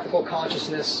biographical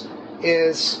consciousness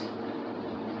is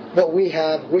what we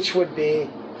have, which would be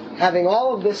having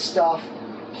all of this stuff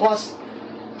plus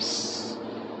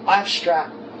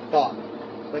abstract thought,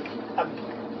 like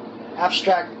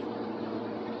abstract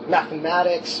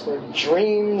mathematics or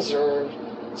dreams or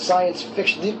science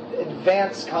fiction,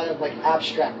 advanced kind of like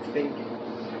abstract thinking.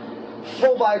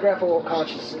 Full biographical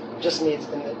consciousness just needs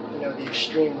the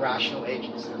extreme rational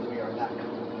agents that we are, that kind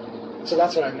of. So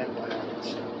that's what I meant by all that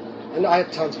stuff. And I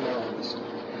have tons more on this.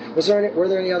 Were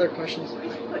there any other questions?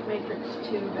 Put matrix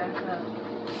 2 back up.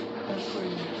 That's where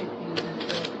you take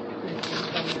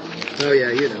the Oh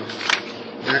yeah, you know.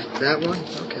 That one?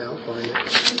 Okay, I'll find it.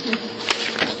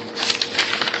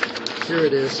 Here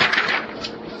it is. I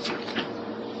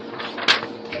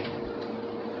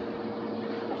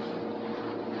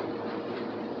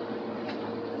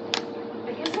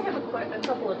guess I have a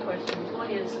couple of questions. One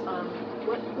is,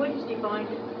 what is defined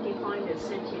as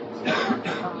sentience?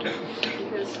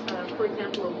 Because, for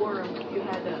example, a worm, you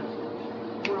had a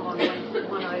worm on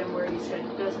one item where you said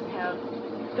it doesn't have,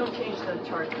 don't change the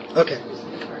chart. Okay. This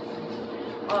is the chart.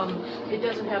 It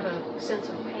doesn't have a sense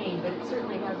of pain, but it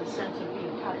certainly has a sense of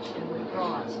being touched and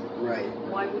withdraws. Right.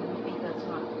 Why would we think that's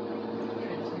not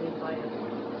transmitted by a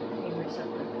pain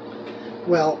receptor?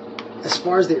 Well, as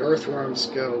far as the earthworms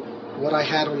go, what I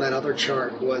had on that other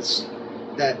chart was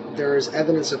that there is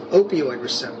evidence of opioid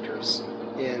receptors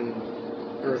in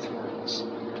earthworms,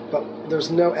 but there's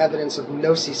no evidence of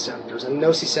nociceptors, and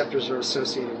nociceptors are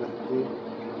associated with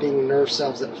being nerve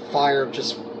cells that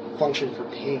just function for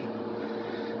pain.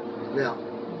 Now,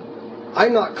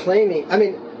 I'm not claiming,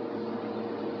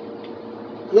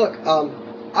 look,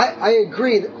 I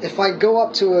agree that if I go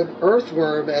up to an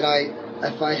earthworm and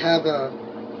if I have a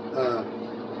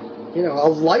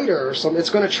lighter or something, it's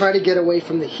going to try to get away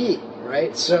from the heat,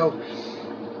 right? So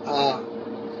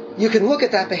you can look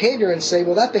at that behavior and say,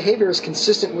 well, that behavior is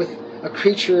consistent with a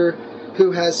creature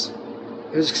who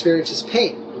experiences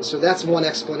pain. And so that's one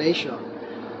explanation of it.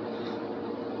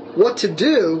 What to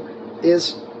do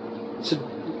is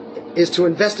is to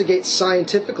investigate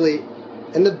scientifically.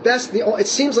 And it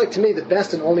seems like to me the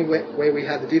best and only way we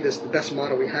have to do this, the best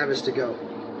model we have is to go,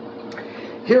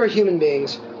 here are human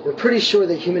beings. We're pretty sure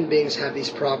that human beings have these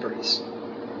properties.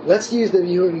 Let's use the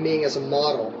human being as a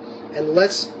model, and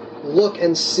let's look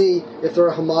and see if there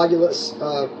are homogeneous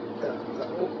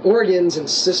organs and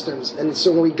systems. And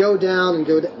so when we go down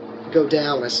the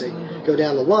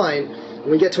line,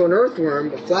 when we get to an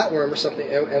earthworm, a flatworm or something,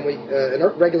 and a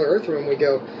regular earthworm, we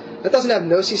go, that doesn't have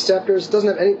nociceptors, it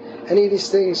doesn't have any of these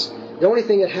things. The only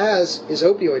thing it has is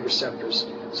opioid receptors.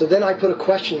 So then I put a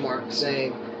question mark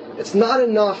saying, it's not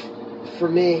enough for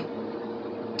me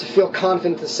to feel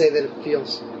confident to say that it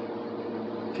feels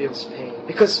pain.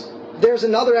 Because there's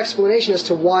another explanation as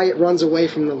to why it runs away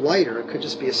from the light, or it could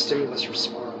just be a stimulus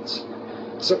response.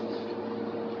 So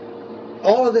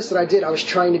all of this that I did, I was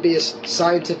trying to be as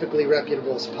scientifically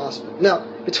reputable as possible. Now,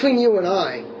 between you and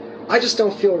I just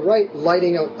don't feel right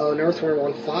lighting an earthworm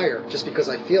on fire just because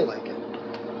I feel like it.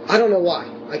 I don't know why.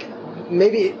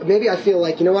 Maybe I feel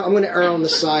like, you know what, I'm going to err on the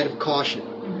side of caution.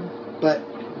 But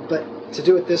to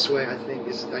do it this way, I think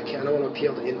I don't want to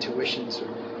appeal to intuitions or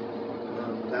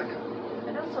that kind of.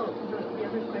 And also the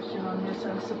other question on this,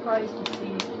 I was surprised to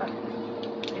see. I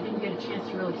didn't get a chance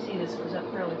to really see this. It was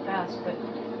up fairly fast, but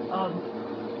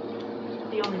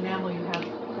the only mammal you have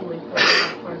fully fledged,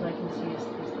 as far as I can see, is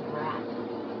the rat.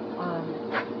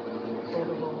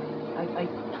 I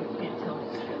can't tell.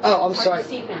 Oh, I'm sorry.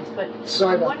 See things, but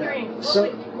sorry I'm about wondering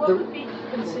that. what would be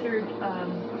considered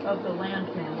of the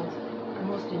land mammals the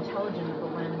most intelligent of the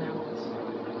land mammals?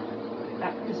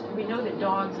 Because we know that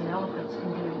dogs and elephants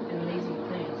can do amazing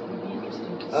things. It would be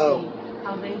interesting to see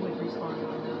how they would respond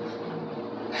on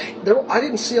those. I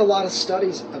didn't see a lot of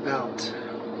studies about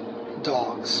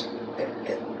dogs.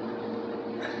 There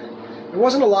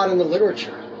wasn't a lot in the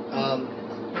literature.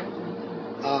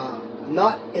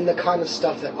 Not in the kind of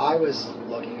stuff that I was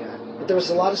looking at. But there was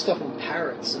a lot of stuff on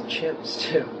parrots and chimps,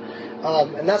 too.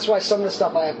 And that's why some of the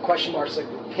stuff I have question marks, like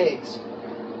with pigs.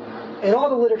 In all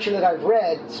the literature that I've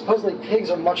read, supposedly pigs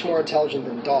are much more intelligent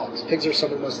than dogs. Pigs are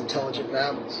some of the most intelligent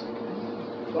mammals.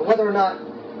 But whether or not,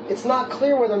 it's not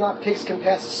clear whether or not pigs can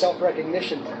pass a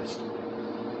self-recognition test.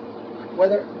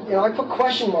 Whether, I put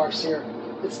question marks here.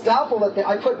 It's doubtful that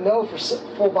I put no for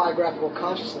full biographical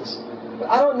consciousness. But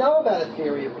I don't know about a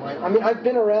theory of mine. I mean, I've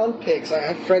been around pigs. I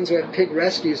have friends who have pig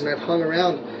rescues, and I've hung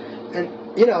around. And,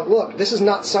 look, this is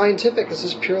not scientific. This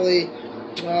is purely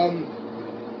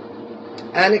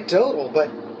anecdotal, but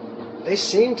they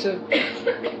seem to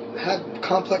have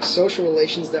complex social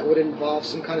relations that would involve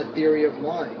some kind of theory of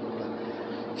mind.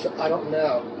 So I don't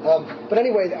know. But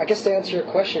anyway, I guess to answer your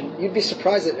question, you'd be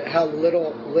surprised at how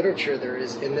little literature there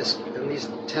is in these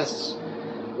tests,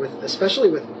 especially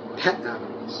with pet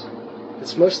animals.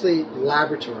 It's mostly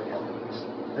laboratory animals,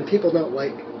 and people don't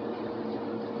like,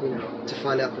 to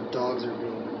find out that dogs are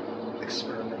being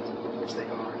experimented, which they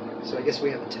are. So I guess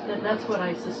we have a test. That's what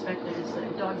I suspected, is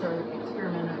that dogs are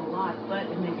experimented a lot, but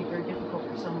it may be very difficult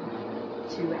for someone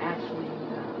to actually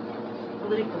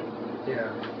politically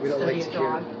we don't study like to a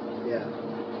dog. Yeah,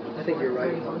 I think you're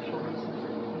right.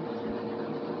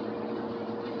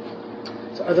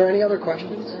 So are there any other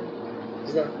questions?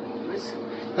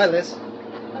 Hi, Liz.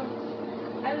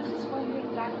 I was just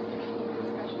wondering, back to the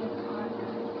discussion on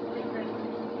different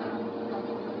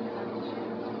levels of cognition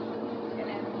in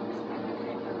animals and the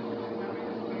type of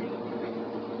phenomenon theory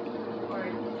or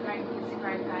trying to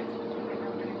describe that to different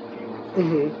phenomenon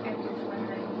theories. And just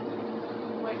wondering,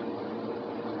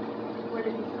 what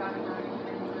have you thought about in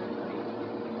terms of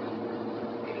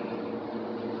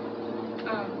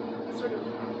a sort of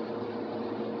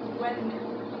when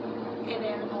an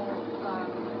animal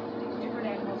different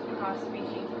animals across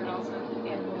species, but also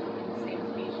animals within the same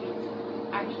species,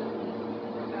 actually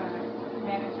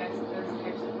manifest those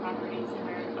types of properties and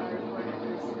are afforded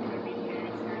those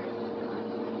intermediary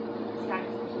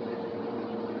statuses within them.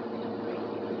 Like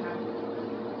you can have,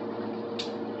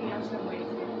 some ways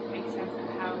to make sense of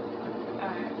how,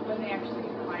 when they actually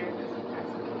acquire those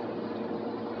capacities,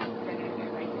 then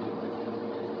it might be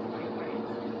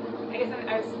I guess I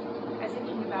was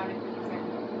thinking about it because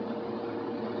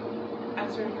I'm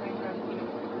sort of coming from,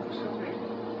 children.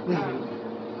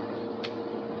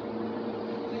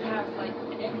 You have like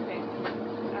an infant,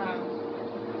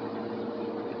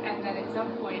 and then at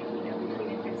some point,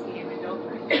 between infancy and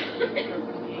adulthood, you go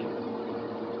from being,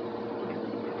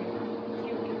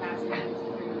 human capacities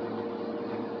through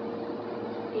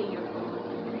being a full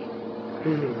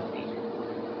human being.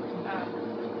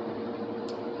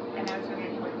 And I was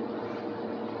wondering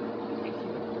if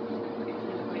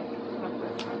you come up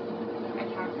with a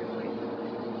calculus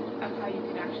of how you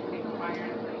could actually acquire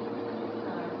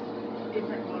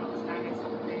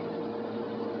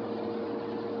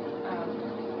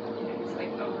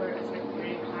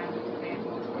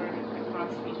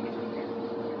species with it.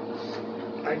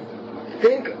 I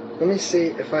think, let me see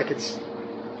if I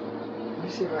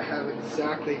have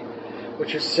exactly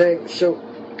what you're saying. So,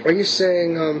 are you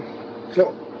saying,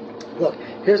 no, look,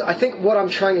 I think what I'm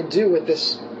trying to do with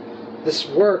this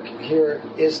work here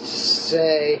is to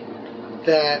say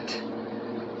that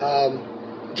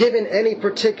given any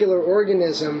particular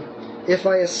organism, if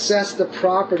I assess the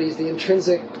properties, the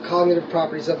intrinsic cognitive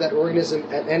properties of that organism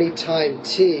at any time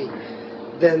t,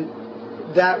 then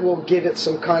that will give it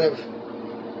some kind of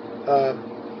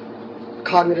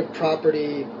cognitive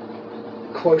property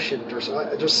quotient, or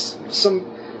just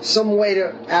some way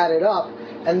to add it up,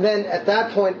 and then at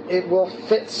that point it will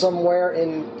fit somewhere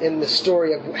in the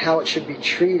story of how it should be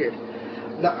treated.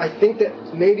 Now, I think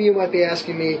that maybe you might be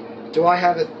asking me, do I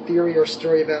have a theory or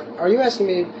story about? Are you asking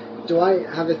me, do I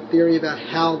have a theory about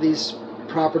how these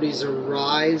properties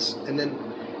arise and then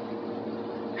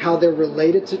how they're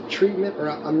related to treatment? Or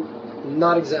I'm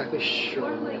not exactly sure.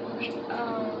 Or like,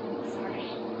 sorry.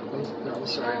 I'm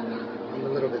sorry. I'm a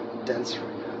little bit dense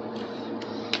right now.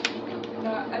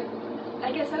 No,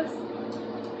 I guess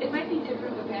it might be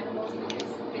different with animals because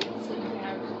they seem to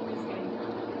have the same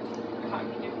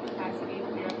cognitive capacity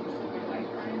throughout their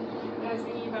lifetime. But I was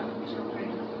thinking about children.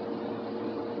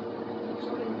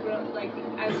 Children grow, like,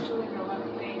 as children grow up,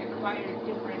 they acquire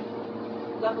different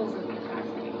levels of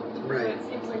capacity. Right. So it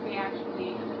seems like they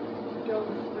actually go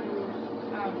through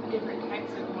different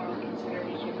types of moral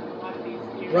consideration in a lot of these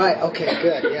theories. Right, okay,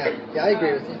 good, yeah. Yeah, I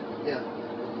agree with you. Yeah.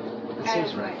 That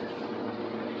seems right.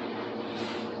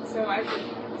 So I was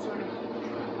sort of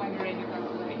wondering about,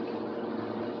 like,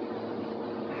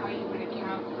 how you would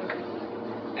account for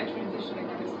a transition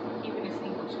that even a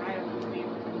single child would be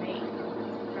able to make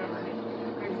from, like,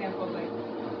 for example, like,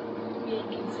 being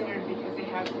considered because they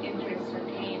have interest or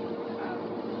pain,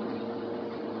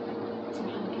 to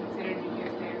being considered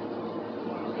because they're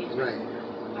moral agents. Right.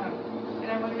 And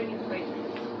I'm wondering if, like,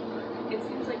 it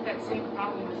seems like that same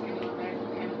problem is going to arise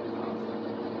with animals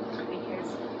also, because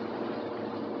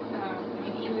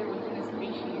either within a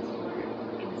species or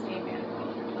in the same animal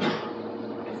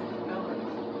as it develops,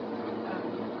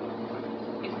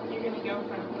 if you're going to go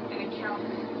from an account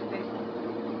that,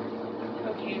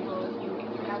 okay, well, if you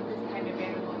have this kind of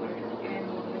animal or an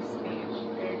animal in this stage,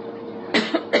 they're going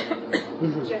to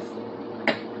have just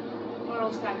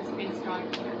moral status based on,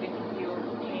 they can feel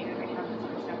pain and they have this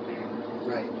receptor.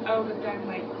 Right. Oh, but then,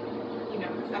 like,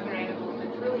 this other animal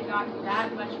that's really not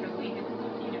that much related,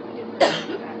 different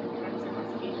to that in terms of the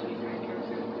species or in terms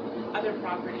of other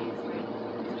properties, like,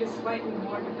 it's just slightly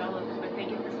more developed, but they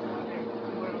get this whole other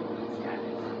moral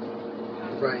status.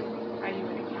 Right. How you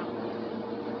would account for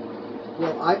that?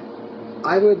 Well,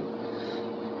 I would.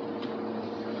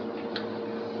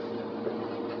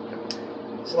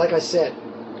 So, like I said,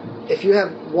 if you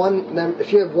have one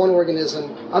organism,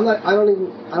 I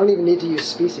don't even need to use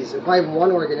species. If I have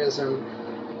one organism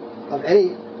of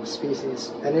any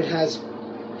species and it has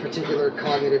particular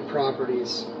cognitive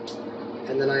properties,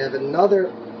 and then I have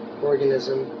another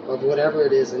organism of whatever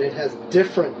it is and it has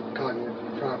different cognitive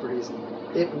properties,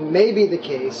 it may be the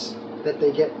case that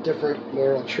they get different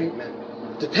moral treatment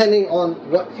depending on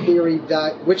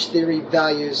which theory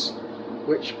values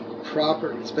which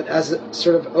properties. But as a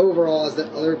sort of overall, as the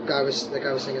guy was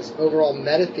saying, as overall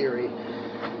meta theory,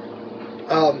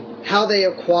 how they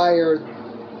acquire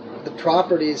the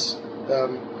properties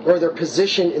or their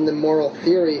position in the moral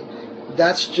theory,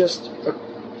 that's just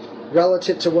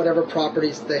relative to whatever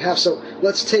properties they have. So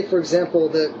let's take, for example,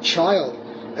 the child.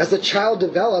 As the child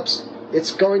develops,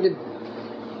 it's going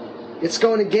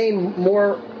to gain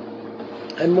more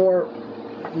and more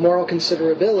moral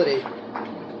considerability.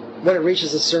 When it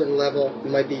reaches a certain level, it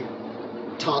might be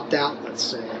topped out, let's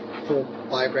say, full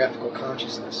biographical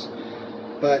consciousness.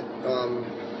 But,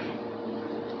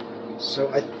 so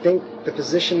I think the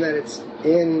position that it's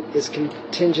in is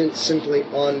contingent simply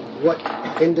on what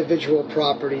individual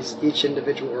properties each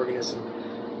individual organism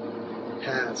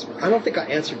has. I don't think I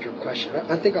answered your question.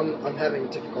 I think I'm having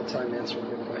a difficult time answering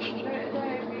your question. I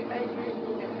agree with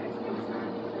you that it's based on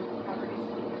the properties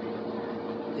of the organism.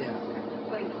 Yeah.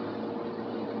 Like,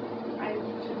 I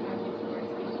shouldn't have used the word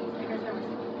species. I guess I'm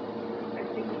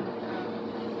thinking,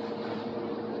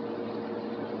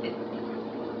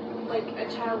 like, a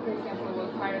child, for example, will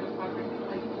acquire the properties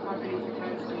it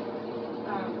has, like,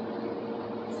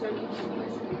 so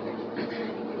continuously that it's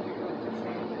difficult to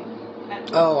say,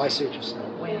 like, Oh, I see what you're saying.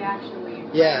 they actually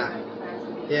Yeah. acquire that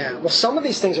capacity. Yeah. Well, some of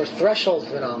these things are threshold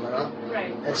phenomena,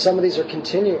 Right. and some of these are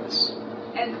continuous.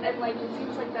 And like, it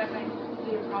seems like that might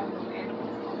be a problem with animals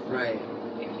also. Right.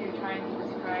 If you're trying to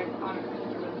describe on a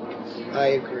particular moral theory. I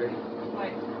agree.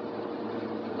 What,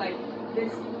 like,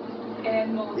 this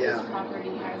animal of Yeah. this property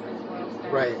has this moral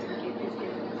status Right. and is given this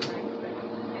right, but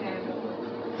an animal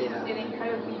would. Yeah. And it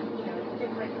kind of be,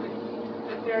 different,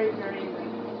 but very, very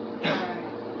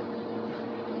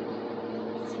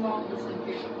small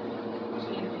distinctive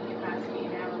change in capacity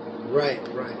in our Right.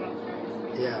 moral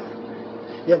status. Yeah.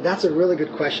 Yeah, that's a really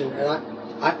good question, and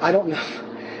I don't know.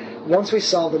 Once we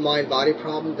solve the mind-body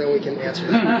problem, then we can answer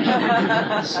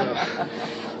that. So,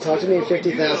 talk to me in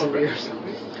 50,000 years.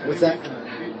 What's that?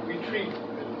 We treat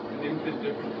an infant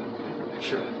differently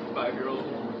Sure. than a 5-year-old.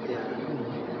 Yeah. I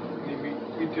mean,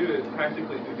 we do it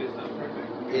practically because it's not perfect.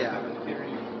 We Yeah. have a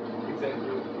theory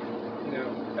exactly,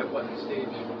 at what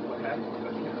stage what happens.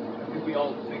 But I think we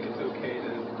all think it's okay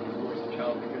to force a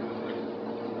child to go to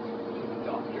the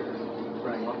doctor.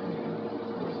 Right.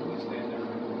 Force them to stand there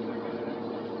when they're going to act.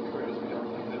 Whereas we don't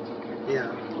think that's okay.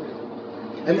 Yeah.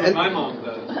 And my mom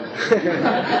does.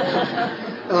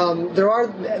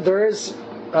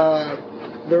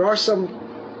 There are some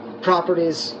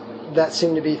properties that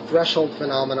seem to be threshold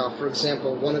phenomena. For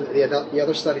example, one of the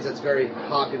other studies that's very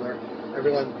popular,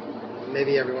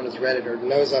 maybe everyone has read it or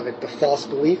knows of it, the false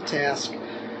belief task,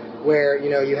 where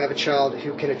you have a child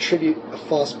who can attribute a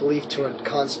false belief to a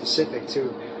conspecific,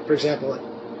 to, for example,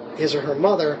 his or her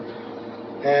mother,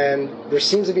 and there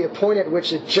seems to be a point at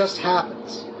which it just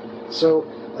happens. So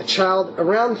a child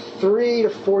around 3 to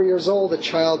 4 years old, a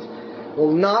child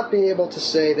will not be able to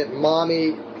say that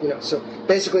mommy, so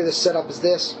basically the setup is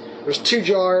this. There's 2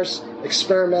 jars,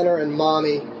 experimenter and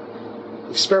mommy.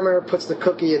 The experimenter puts the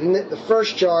cookie in the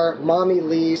first jar, mommy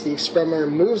leaves, the experimenter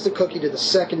moves the cookie to the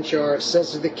second jar,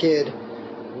 says to the kid,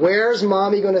 where's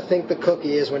mommy going to think the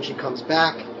cookie is when she comes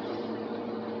back?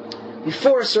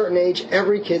 Before a certain age,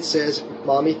 every kid says,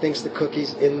 mommy thinks the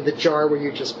cookie's in the jar where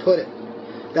you just put it.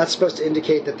 That's supposed to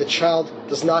indicate that the child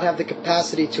does not have the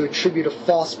capacity to attribute a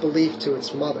false belief to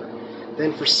its mother.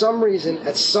 Then for some reason,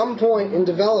 at some point in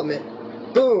development,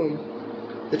 boom,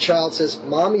 the child says,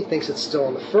 mommy thinks it's still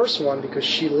on the first one because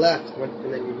she left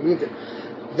and then you moved it.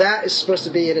 That is supposed to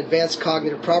be an advanced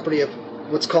cognitive property of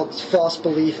what's called false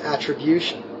belief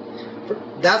attribution.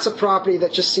 That's a property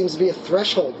that just seems to be a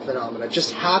threshold phenomenon. It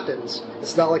just happens.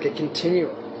 It's not like a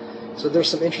continuum. So there's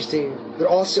some interesting...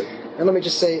 And let me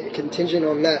just say, contingent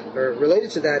on that, or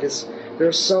related to that, is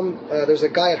there's a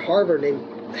guy at Harvard named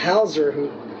Hauser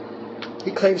who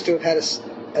he claims to have had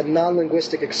a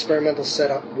non-linguistic experimental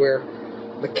setup where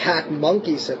macaque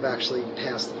monkeys have actually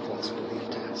passed the false belief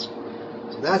test.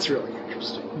 So that's really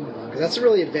interesting, because that's a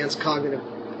really advanced cognitive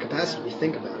capacity if you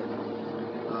think about it.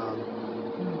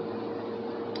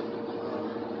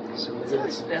 So maybe It's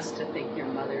always best to think your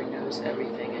mother knows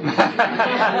everything. And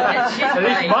she's At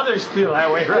least right. mothers feel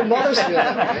that way, right? Mothers feel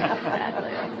that way.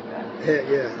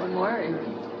 Exactly. Yeah. One more?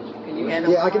 Can you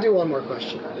handle I can do one more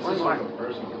question. This One is more. like a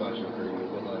personal question for you,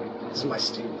 but This is my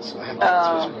student, so I have to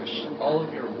answer this question. all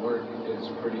of your work is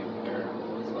pretty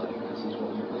empirical. It's like, this is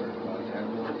what we've learned about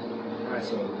animals. Right.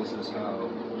 So this is how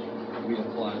we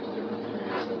apply it to different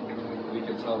theories that we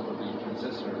can tell if we're being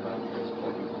consistent or not because of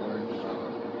what we've learned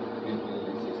about the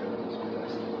abilities these animals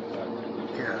possess.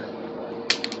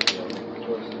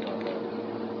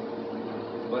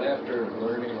 But after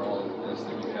learning all of this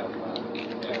that you have about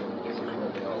animals and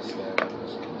where they all stand in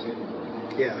this continuum,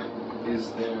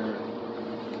 is there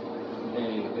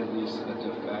at least a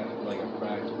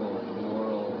practical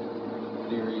moral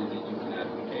theory that you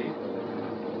advocate or that you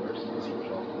endorse as a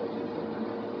result of what you've learned?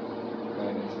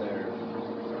 Guidance there?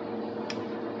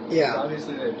 Yeah.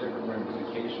 Obviously they have different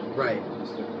ramifications. Right. In these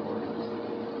different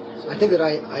orders. So I think that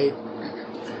I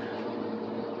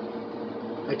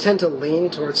tend to lean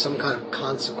towards some kind of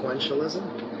consequentialism.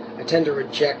 I tend to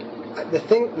reject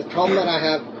the problem that I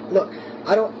have. Look,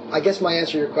 I guess my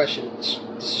answer to your question,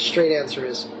 the straight answer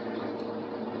is,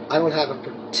 I don't have a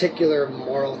particular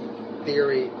moral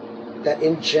theory that,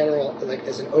 in general, like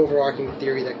as an overarching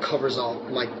theory that covers all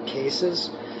my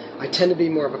cases. I tend to be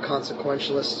more of a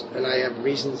consequentialist, and I have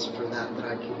reasons for that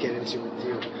I can get into with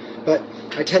you. But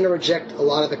I tend to reject a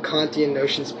lot of the Kantian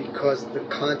notions because the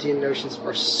Kantian notions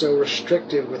are so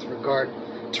restrictive with regard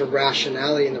to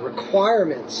rationality and the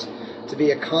requirements to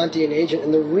be a Kantian agent,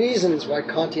 and the reasons why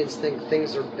Kantians think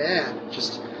things are bad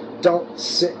just don't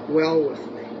sit well with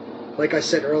me. Like I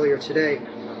said earlier today,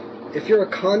 if you're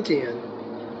a Kantian,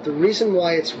 the reason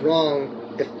why it's wrong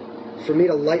for me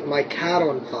to light my cat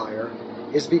on fire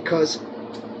is because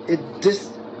it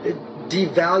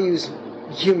devalues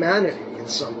humanity in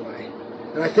some way.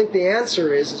 And I think the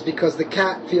answer is because the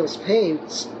cat feels pain.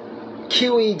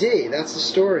 QED, that's the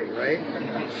story, right?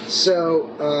 So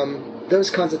those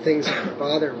kinds of things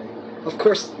bother me. Of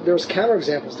course, there's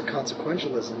counterexamples to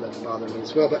consequentialism that bother me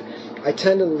as well, but I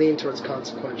tend to lean towards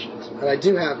consequentialism. And I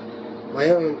do have my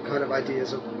own kind of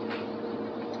ideas of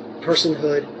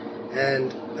personhood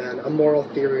and a moral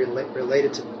theory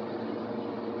related to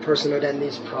personhood and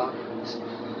these properties.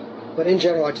 But in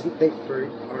general, I didn't think for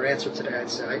our answer today, I'd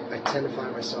say I tend to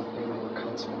find myself being more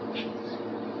consequentialist.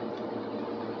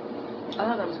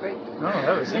 Oh, that was great. Oh,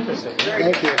 that was interesting.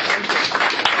 Thank you.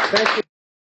 Thank you.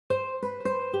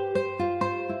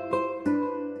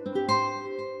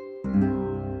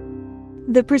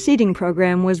 The preceding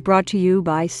program was brought to you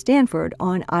by Stanford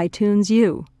on iTunes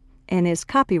U and is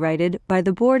copyrighted by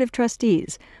the Board of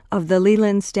Trustees of the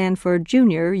Leland Stanford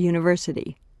Junior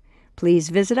University. Please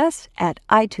visit us at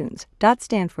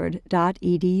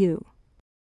itunes.stanford.edu.